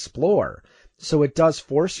out and explore. So it does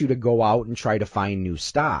force you to go out and try to find new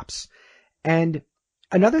stops. And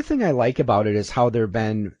another thing I like about it is how there have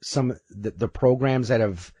been the programs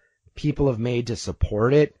that people have made to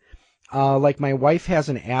support it. My wife has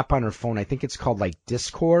an app on her phone. I think it's called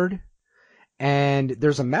Discord. And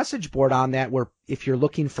there's a message board on that where if you're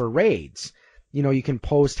looking for raids, you can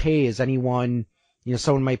post, hey, is anyone,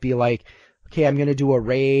 someone might be okay, I'm going to do a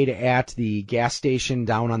raid at the gas station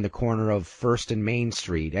down on the corner of 1st and Main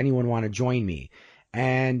Street. Anyone want to join me?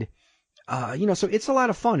 And, so it's a lot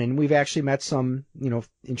of fun. And we've actually met some,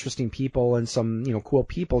 interesting people and some, cool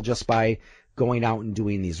people just by going out and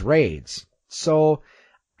doing these raids. So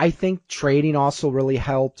I think trading also really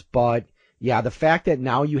helped. But yeah, the fact that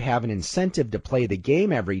now you have an incentive to play the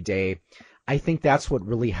game every day, I think that's what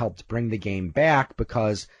really helped bring the game back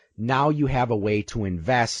because now you have a way to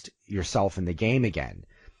invest yourself in the game again.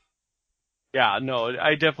 Yeah, no,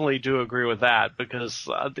 I definitely do agree with that because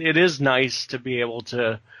it is nice to be able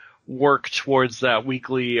to work towards that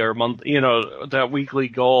weekly or month, that weekly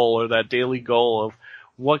goal or that daily goal of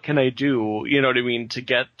what can I do, you know what I mean, to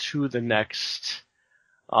get to the next,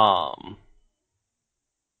 um,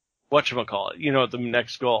 whatchamacallit, the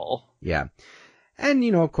next goal. Yeah. And,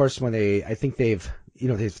 of course, I think they've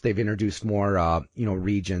introduced more,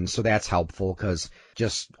 regions, so that's helpful because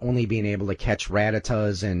just only being able to catch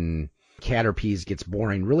Rattatas and Caterpies gets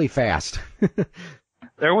boring really fast.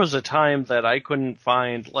 There was a time that I couldn't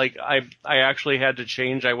find, like, I actually had to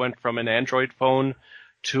change. I went from an Android phone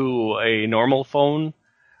to a normal phone,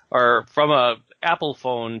 or from a Apple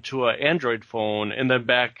phone to an Android phone, and then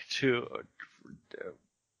back to,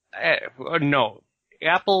 no,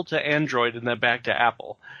 Apple to Android, and then back to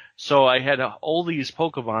Apple. So I had all these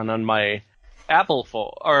Pokemon on my Apple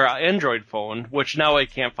phone, or Android phone, which now I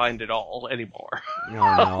can't find at all anymore. Oh,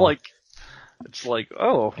 no. It's like,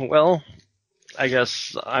 oh, well, I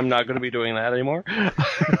guess I'm not going to be doing that anymore.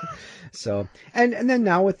 So, and then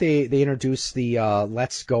now they introduced the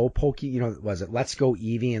Let's Go Let's Go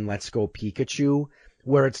Eevee and Let's Go Pikachu,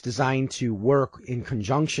 where it's designed to work in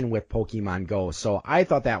conjunction with Pokemon Go. So I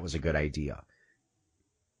thought that was a good idea.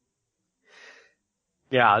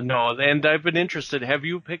 Yeah, no, and I've been interested. Have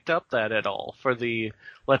you picked up that at all for the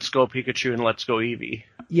Let's Go Pikachu and Let's Go Eevee?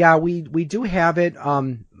 Yeah, we do have it.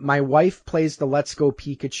 My wife plays the Let's Go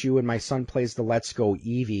Pikachu and my son plays the Let's Go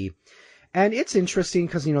Eevee. And it's interesting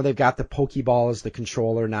because, they've got the Pokeball as the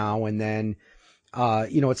controller now, and then,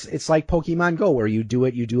 it's like Pokemon Go where you do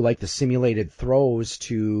like the simulated throws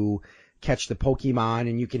to catch the Pokemon,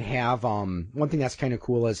 and you can have, one thing that's kind of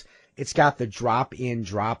cool is it's got the drop in,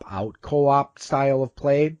 drop out co-op style of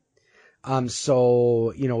play.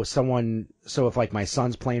 So if like my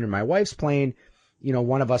son's playing or my wife's playing,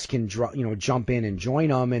 one of us can jump in and join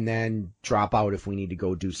them and then drop out if we need to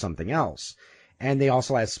go do something else. And they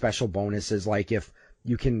also have special bonuses, like if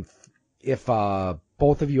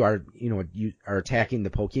both of you are, you are attacking the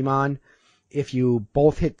Pokemon, if you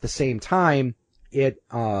both hit the same time,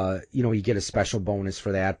 you get a special bonus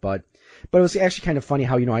for that. But it was actually kind of funny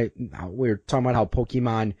how, we were talking about how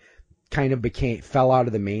Pokemon kind of fell out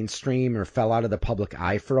of the mainstream or fell out of the public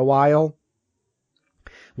eye for a while.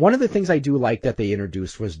 One of the things I do like that they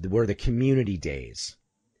introduced were the community days.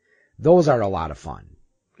 Those are a lot of fun.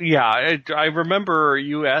 Yeah, I remember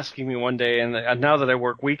you asking me one day, and now that I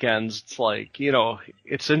work weekends, it's like,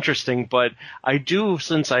 it's interesting, but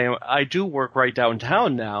since I do work right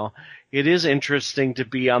downtown now, it is interesting to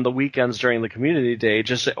be on the weekends during the community day,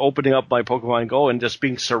 just opening up my Pokemon Go and just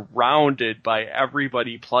being surrounded by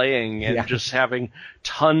everybody playing and just having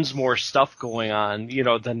tons more stuff going on,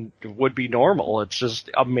 than would be normal. It's just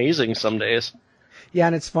amazing some days. Yeah,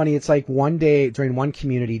 and it's funny. It's like one day during one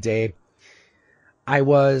community day, I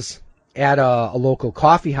was at a local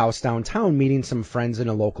coffee house downtown meeting some friends in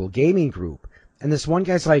a local gaming group. And this one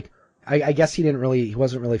guy's like, I guess he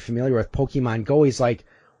wasn't really familiar with Pokemon Go. He's like,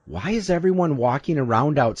 why is everyone walking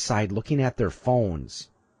around outside looking at their phones?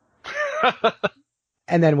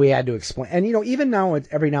 And then we had to explain. And, even now,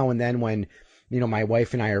 every now and then when, my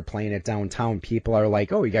wife and I are playing it downtown, people are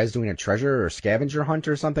like, oh, you guys doing a treasure or scavenger hunt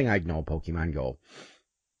or something? I know Pokemon Go.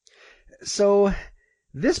 So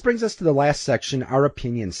this brings us to the last section, our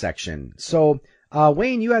opinion section. So,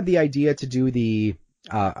 Wayne, you had the idea to do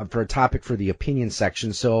for a topic for the opinion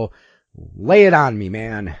section. So lay it on me,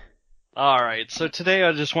 man. All right, so today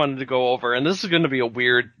I just wanted to go over, and this is going to be a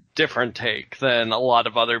weird, different take than a lot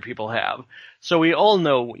of other people have. So we all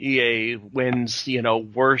know EA wins,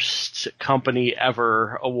 worst company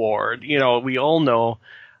ever award. We all know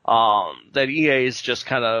that EA is just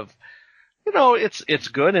kind of, it's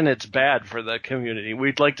good and it's bad for the community.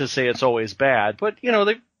 We'd like to say it's always bad, but,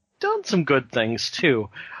 they've done some good things too.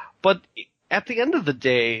 But at the end of the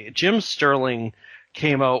day, Jim Sterling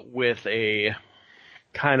came out with a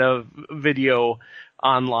kind of video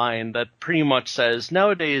online that pretty much says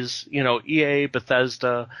nowadays, EA,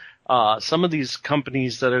 Bethesda, some of these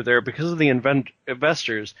companies that are there because of the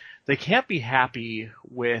investors, they can't be happy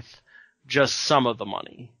with just some of the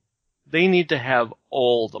money. They need to have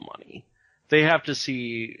all the money. They have to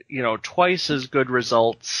see, twice as good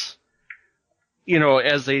results,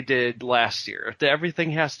 as they did last year.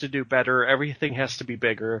 Everything has to do better. Everything has to be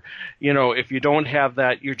bigger. If you don't have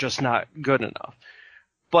that, you're just not good enough.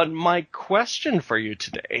 But my question for you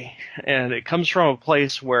today, and it comes from a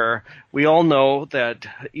place where we all know that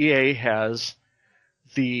EA has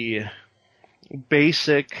the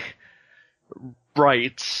basic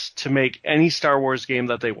rights to make any Star Wars game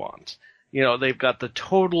that they want. They've got the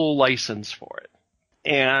total license for it.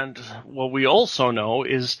 And what we also know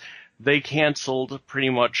is they canceled pretty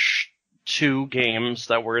much 2 games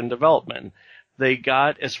that were in development. They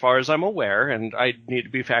got, as far as I'm aware, and I need to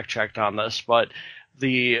be fact-checked on this, but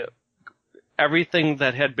everything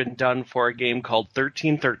that had been done for a game called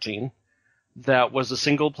 1313, that was a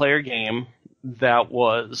single-player game that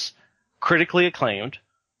was critically acclaimed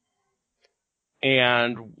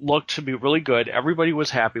and looked to be really good. Everybody was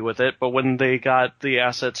happy with it, but when they got the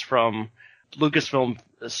assets from Lucasfilm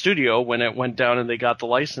Studio, when it went down and they got the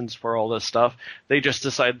license for all this stuff, they just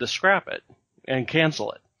decided to scrap it and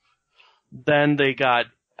cancel it. Then they got,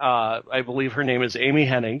 I believe her name is Amy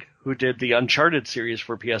Hennig, who did the Uncharted series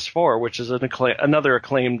for PS4, which is another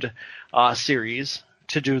acclaimed series,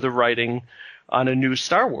 to do the writing on a new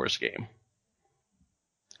Star Wars game.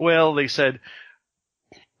 Well, they said,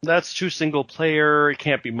 that's too single player, it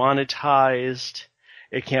can't be monetized,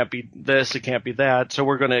 it can't be this, it can't be that, so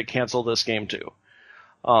we're going to cancel this game too.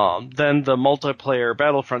 Then the multiplayer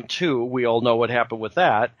Battlefront 2, we all know what happened with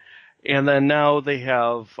that. And then now they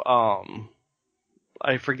have,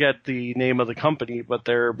 I forget the name of the company, but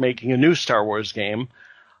they're making a new Star Wars game.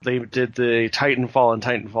 They did the Titanfall and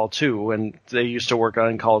Titanfall 2, and they used to work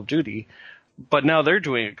on Call of Duty. But now they're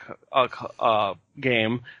doing a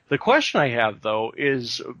game. The question I have, though,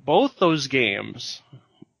 is both those games,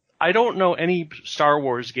 I don't know any Star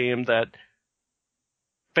Wars game that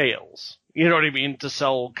fails, you know what I mean, to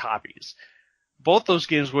sell copies. Both those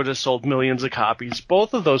games would have sold millions of copies.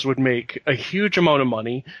 Both of those would make a huge amount of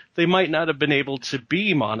money. They might not have been able to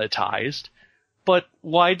be monetized, but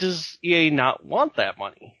why does EA not want that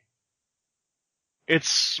money?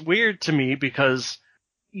 It's weird to me because,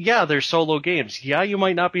 yeah, they're solo games. Yeah, you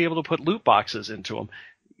might not be able to put loot boxes into them.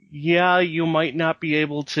 Yeah, you might not be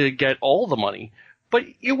able to get all the money, but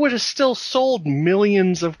it would have still sold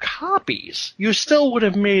millions of copies. You still would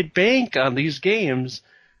have made bank on these games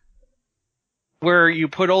where you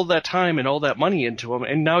put all that time and all that money into them,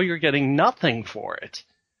 and now you're getting nothing for it.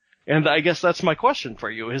 And I guess that's my question for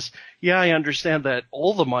you is, yeah, I understand that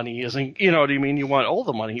all the money isn't, you know what I mean, you want all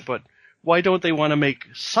the money, but why don't they want to make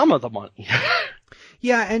some of the money?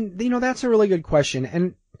 Yeah, and, you know, that's a really good question.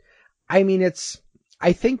 And, I mean,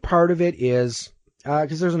 I think part of it is,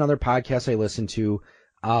 because there's another podcast I listen to,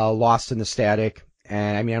 Lost in the Static,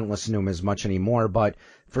 and, I mean, I don't listen to them as much anymore, but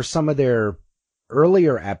for some of their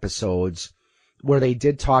earlier episodes, where they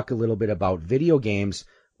did talk a little bit about video games.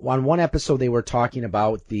 On one episode, they were talking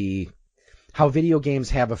about how video games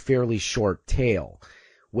have a fairly short tail,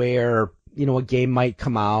 where, you know, a game might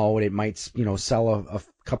come out, it might, you know, sell a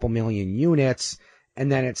couple million units,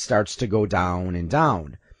 and then it starts to go down and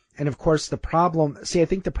down. And of course, I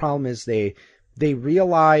think the problem is they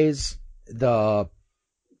realize the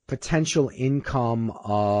potential income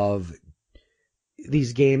of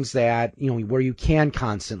these games that, you know, where you can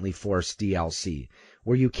constantly force DLC,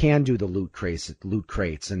 where you can do the loot crates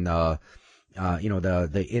and the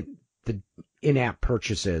in-app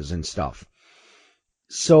purchases and stuff.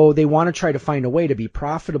 So they want to try to find a way to be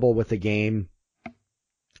profitable with the game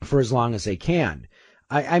for as long as they can.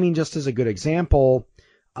 I mean, just as a good example,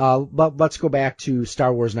 let's go back to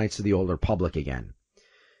Star Wars Knights of the Old Republic again.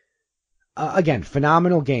 Again,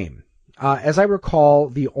 phenomenal game. As I recall,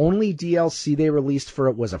 the only DLC they released for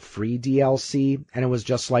it was a free DLC, and it was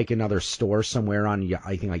just like another store somewhere on,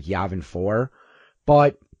 I think, like Yavin 4.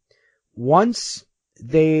 But once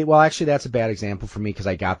actually, that's a bad example for me because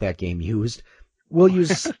I got that game used. We'll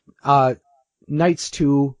use Knights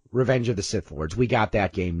 2, Revenge of the Sith Lords. We got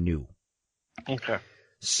that game new. Okay.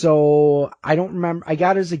 So I don't remember. I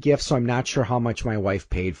got it as a gift, so I'm not sure how much my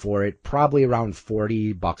wife paid for it. Probably around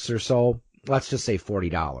 $40 or so. Let's just say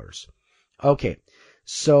 $40. Okay,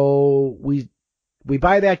 so we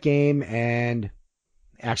buy that game, and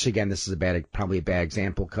actually, again, this is probably a bad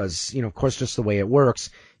example because, you know, of course, just the way it works,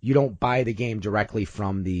 you don't buy the game directly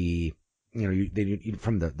from from the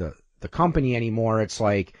company anymore. It's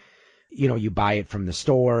like, you know, you buy it from the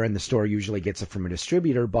store, and the store usually gets it from a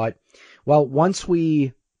distributor. But, well, once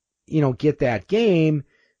we, you know, get that game,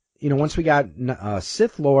 you know, once we got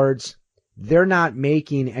Sith Lords, they're not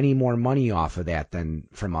making any more money off of that than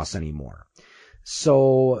from us anymore.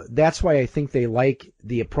 So that's why I think they like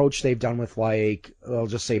the approach they've done with, like, I'll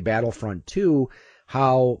just say Battlefront 2,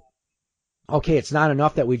 how, okay, it's not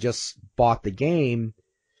enough that we just bought the game,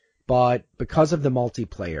 but because of the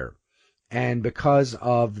multiplayer and because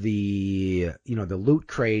of the, you know, the loot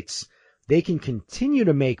crates, they can continue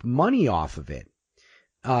to make money off of it,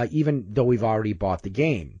 even though we've already bought the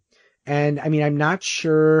game. And, I mean, I'm not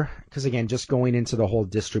sure, because, again, just going into the whole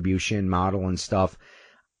distribution model and stuff,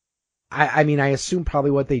 I mean, I assume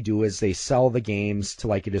probably what they do is they sell the games to,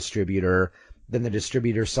 like, a distributor. then the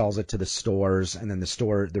distributor sells it to the stores, and then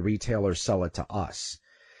the retailers sell it to us.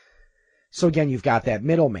 So again, you've got that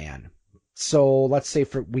middleman. So let's say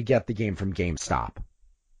we get the game from GameStop,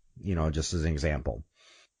 just as an example.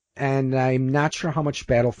 And I'm not sure how much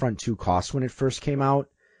Battlefront 2 cost when it first came out.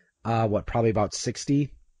 Probably about $60?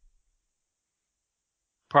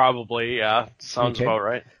 Probably, yeah. Sounds Okay. about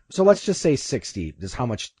right. So let's just say $60 is how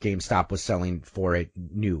much GameStop was selling for it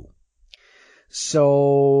new.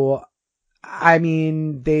 So, just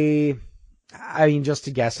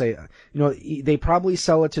to guess, they probably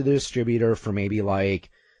sell it to the distributor for maybe like,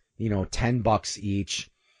 $10 each.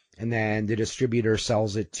 And then the distributor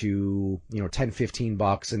sells it to, $10,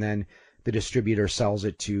 $15. And then the distributor sells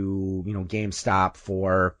it to, GameStop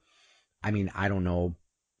for, I don't know,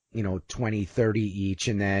 $20, $30 each.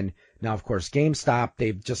 And then now, of course, GameStop,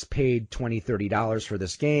 they've just paid $20, $30 for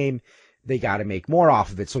this game. They got to make more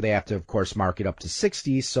off of it. So they have to, of course, mark it up to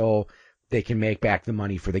 60 so they can make back the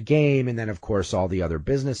money for the game. And then, of course, all the other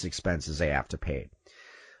business expenses they have to pay.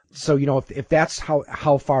 So, if that's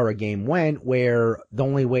how far a game went, where the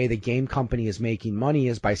only way the game company is making money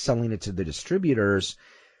is by selling it to the distributors,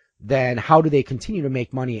 then how do they continue to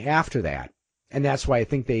make money after that? And that's why I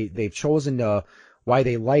think they've chosen why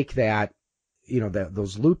they like that,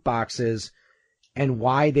 those loot boxes, and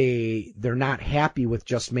why they're not happy with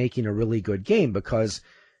just making a really good game, because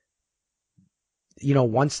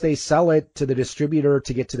once they sell it to the distributor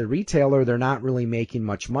to get to the retailer, they're not really making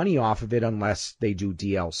much money off of it unless they do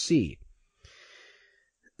DLC.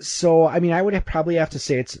 So, I would probably have to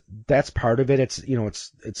say that's part of it.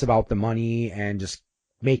 It's about the money and just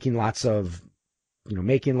making lots of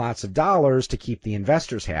dollars to keep the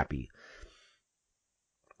investors happy.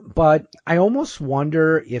 But I almost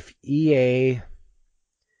wonder if EA,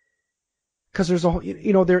 because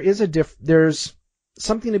there's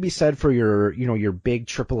something to be said for your big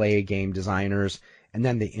AAA game designers and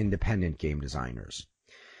then the independent game designers.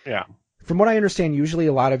 Yeah. From what I understand, usually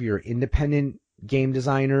a lot of your independent game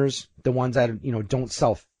designers, the ones that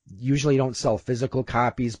usually don't sell physical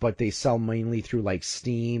copies, but they sell mainly through like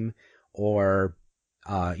Steam or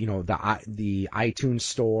the iTunes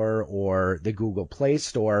store or the Google Play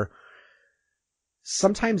store.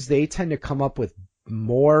 Sometimes they tend to come up with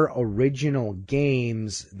more original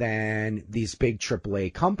games than these big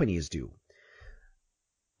AAA companies do.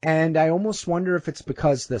 And I almost wonder if it's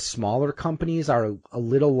because the smaller companies are a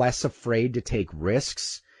little less afraid to take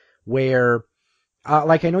risks, where,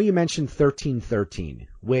 like I know you mentioned 1313,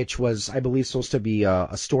 which was, I believe, supposed to be a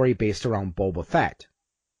story based around Boba Fett.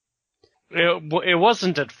 It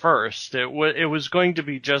wasn't at first. It was going to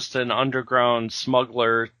be just an underground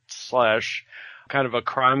smuggler / kind of a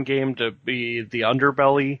crime game to be the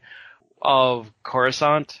underbelly of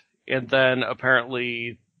Coruscant. And then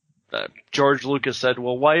apparently George Lucas said,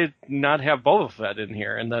 well, why not have Boba Fett in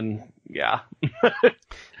here? And then, yeah.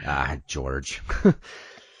 George.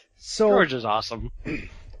 George is awesome.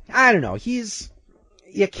 I don't know.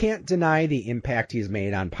 You can't deny the impact he's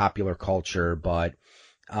made on popular culture, but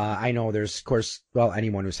I know there's, of course,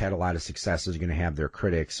 anyone who's had a lot of success is going to have their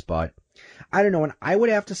critics, but I don't know. And I would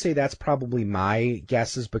have to say that's probably my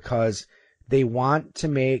guess, is because they're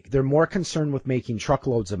more concerned with making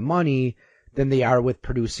truckloads of money than they are with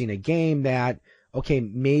producing a game that, okay,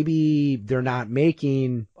 maybe they're not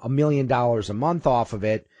making $1 million a month off of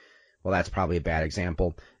it. Well, that's probably a bad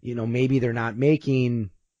example. Maybe they're not making,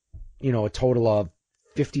 a total of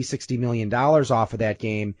 $50-60 million off of that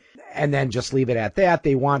game, and then just leave it at that.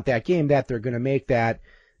 They want that game that they're going to make that,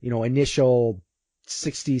 initial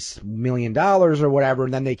 $60 million or whatever,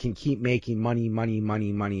 and then they can keep making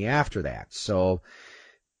money after that. So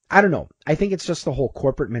I don't know. I think it's just the whole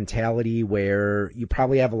corporate mentality where you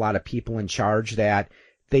probably have a lot of people in charge that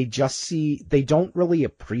they don't really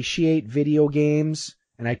appreciate video games.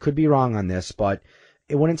 And I could be wrong on this, but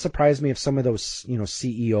it wouldn't surprise me if some of those,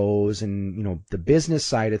 CEOs and, the business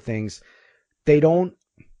side of things, they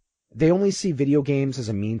only see video games as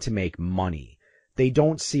a means to make money. They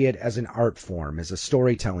don't see it as an art form, as a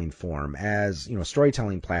storytelling form, as,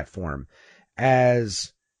 storytelling platform,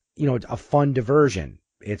 as, a fun diversion.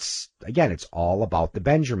 It's all about the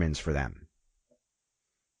Benjamins for them.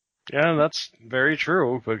 Yeah, that's very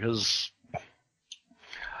true, because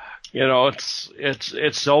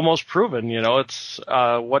it's almost proven. It's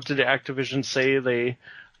what did Activision say?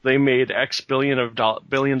 They made X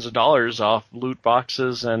billions of dollars off loot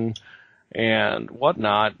boxes and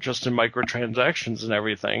whatnot, just in microtransactions and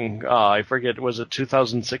everything. I forget, was it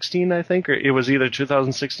 2016? I think, or it was either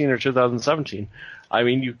 2016 or 2017. I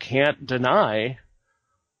mean, you can't deny,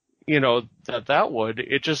 that would.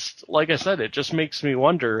 It just, like I said, it just makes me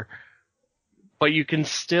wonder. but you can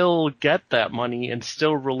still get that money and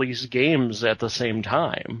still release games at the same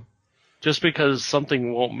time. Just because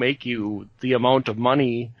something won't make you the amount of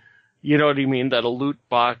money, you know what I mean, that a loot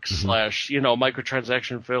box slash,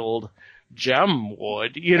 microtransaction filled gem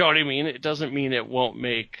would, you know what I mean? It doesn't mean it won't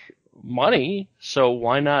make money, so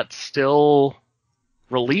why not still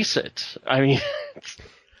release it? I mean...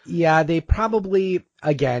 Yeah, they probably,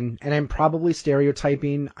 again, and I'm probably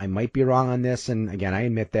stereotyping, I might be wrong on this, and again, I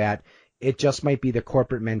admit that, it just might be the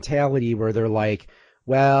corporate mentality where they're like,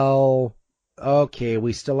 well, okay,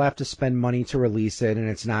 we still have to spend money to release it, and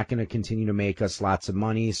it's not going to continue to make us lots of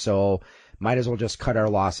money, so might as well just cut our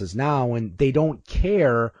losses now, and they don't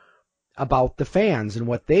care about the fans and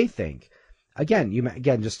what they think. Again,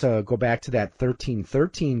 just to go back to that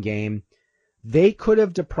 13-13 game, they could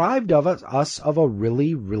have deprived us of a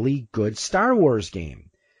really, really good Star Wars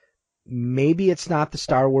game. Maybe it's not the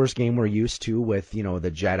Star Wars game we're used to with, the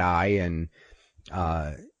Jedi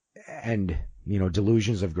and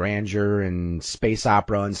delusions of grandeur and space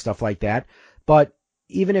opera and stuff like that. But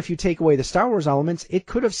even if you take away the Star Wars elements, it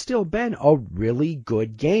could have still been a really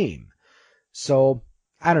good game. So,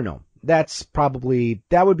 I don't know. That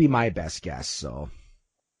would be my best guess, so.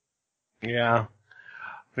 Yeah.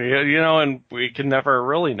 And we can never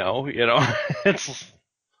really know, It's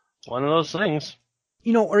one of those things.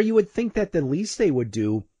 Or you would think that the least they would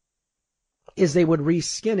do is they would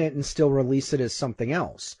reskin it and still release it as something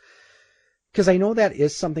else. Because I know that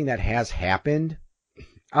is something that has happened.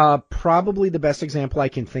 Probably the best example I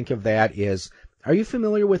can think of that is, are you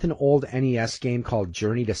familiar with an old NES game called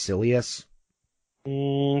Journey to Silius?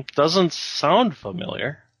 Doesn't sound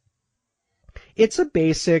familiar. It's a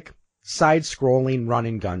basic side-scrolling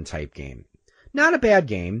run-and-gun type game. Not a bad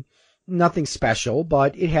game, nothing special,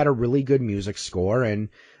 but it had a really good music score, and,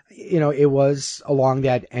 it was along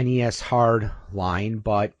that NES hard line,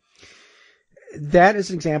 but that is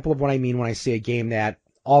an example of what I mean when I say a game that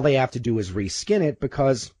all they have to do is reskin it,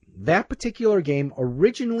 because that particular game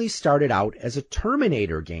originally started out as a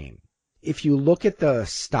Terminator game. If you look at the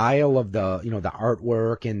style of the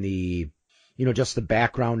artwork and the, just the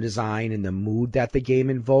background design and the mood that the game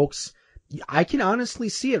invokes, I can honestly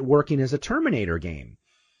see it working as a Terminator game.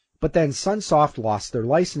 But then Sunsoft lost their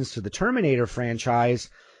license to the Terminator franchise,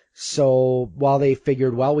 so while they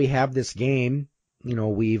figured, well, we have this game,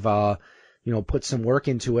 we've, put some work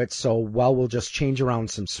into it, so, well, we'll just change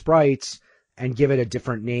around some sprites and give it a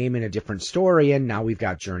different name and a different story, and now we've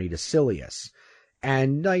got Journey to Silius.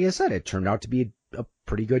 And like I said, it turned out to be a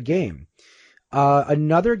pretty good game.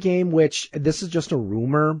 Another game which, this is just a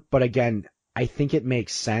rumor, but again, I think it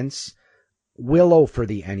makes sense, Willow for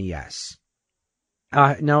the NES.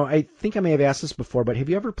 Now, I think I may have asked this before, but have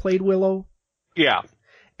you ever played Willow? Yeah.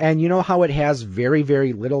 And you know how it has very,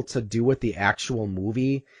 very little to do with the actual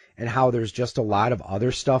movie, and how there's just a lot of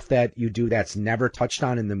other stuff that you do that's never touched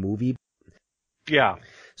on in the movie? Yeah.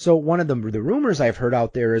 So one of the rumors I've heard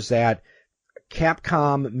out there is that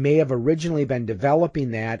Capcom may have originally been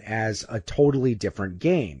developing that as a totally different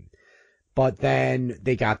game. But then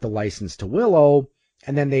they got the license to Willow,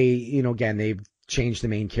 and then they, they changed the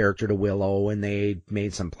main character to Willow, and they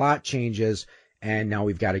made some plot changes, and now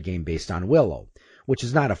we've got a game based on Willow, which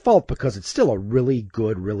is not a fault because it's still a really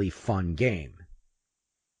good, really fun game.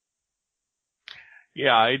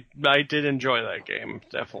 Yeah, I did enjoy that game,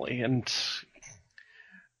 definitely, and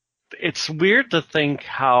it's weird to think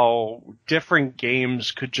how different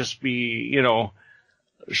games could just be,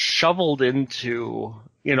 shoveled into,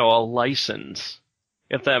 a license,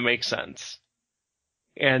 if that makes sense.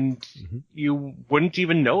 And you wouldn't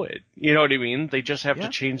even know it. You know what I mean? They just have to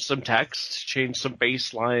change some text, change some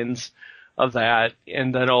baselines of that,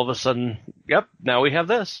 and then all of a sudden, yep, now we have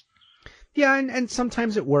this. Yeah, and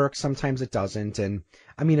sometimes it works, sometimes it doesn't. And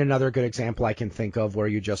I mean, another good example I can think of where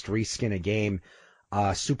you just reskin a game,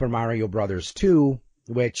 Super Mario Brothers 2,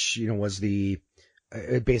 which, was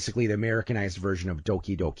basically the Americanized version of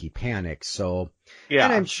Doki Doki Panic. So, yeah.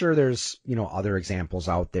 And I'm sure there's, other examples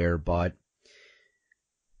out there, but,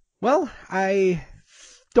 well, I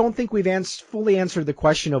don't think we've fully answered the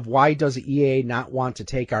question of why does EA not want to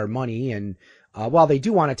take our money? And, well, they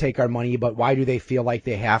do want to take our money, but why do they feel like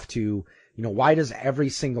they have to, why does every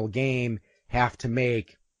single game have to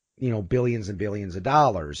make, billions and billions of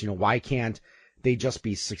dollars? Why can't they just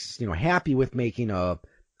be, happy with making a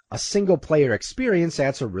single player experience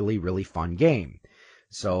that's a really, really fun game?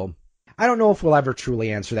 So I don't know if we'll ever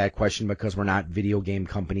truly answer that question because we're not video game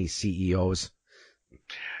company CEOs.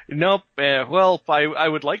 Nope. Well, I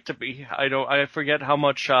would like to be. I forget how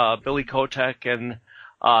much Billy Kotick and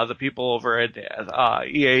the people over at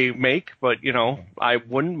EA make, but I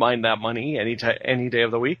wouldn't mind that money any day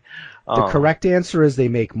of the week. The correct answer is they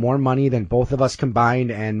make more money than both of us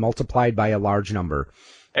combined and multiplied by a large number.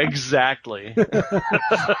 Exactly.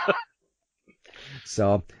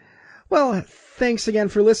 So, well, thanks again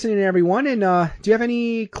for listening, everyone. And do you have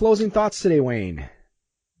any closing thoughts today, Wayne?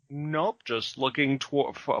 Nope. Just looking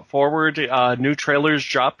forward. New trailers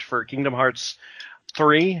dropped for Kingdom Hearts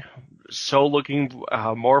 3. So looking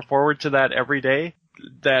more forward to that every day.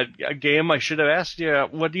 That game, I should have asked you,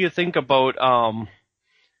 what do you think about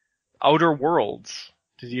Outer Worlds?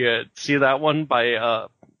 Did you see that one by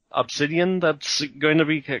Obsidian that's going to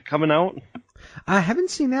be coming out? I haven't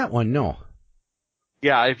seen that one, no.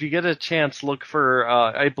 Yeah, if you get a chance, look for,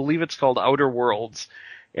 I believe it's called Outer Worlds,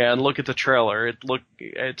 and look at the trailer.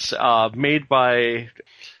 It's made by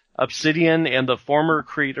Obsidian and the former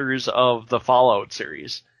creators of the Fallout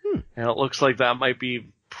series. And it looks like that might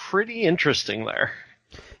be pretty interesting there.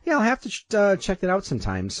 Yeah, I'll have to check that out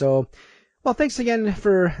sometime. So, well, thanks again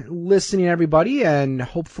for listening, everybody, and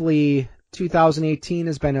hopefully 2018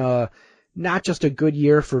 has been not just a good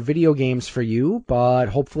year for video games for you, but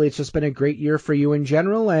hopefully it's just been a great year for you in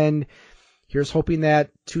general. And here's hoping that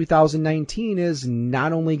 2019 is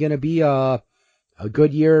not only going to be a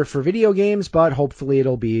good year for video games, but hopefully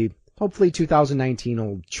 2019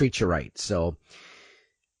 will treat you right. So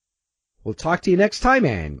we'll talk to you next time,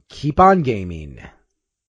 and keep on gaming.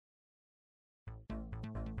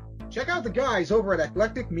 Check out the guys over at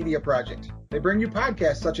Eclectic Media Project. They bring you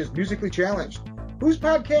podcasts such as Musically Challenged. Whose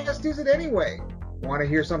podcast is it anyway? Want to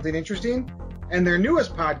hear something interesting? And their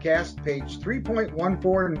newest podcast, Page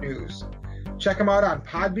 3.14 News. Check them out on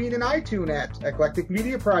Podbean and iTunes at Eclectic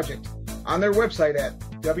Media Project, on their website at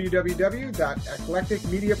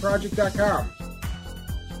www.eclecticmediaproject.com.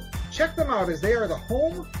 Check them out as they are the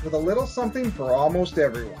home with a little something for almost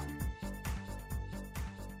everyone.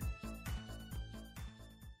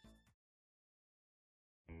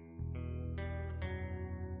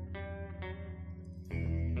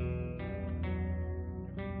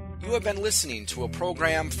 You have been listening to a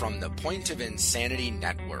program from the Point of Insanity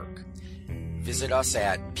Network. Visit us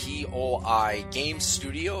at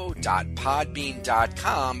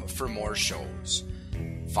poigamestudio.podbean.com for more shows.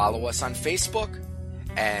 Follow us on Facebook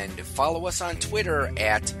and follow us on Twitter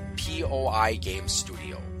at POI Game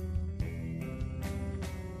Studio.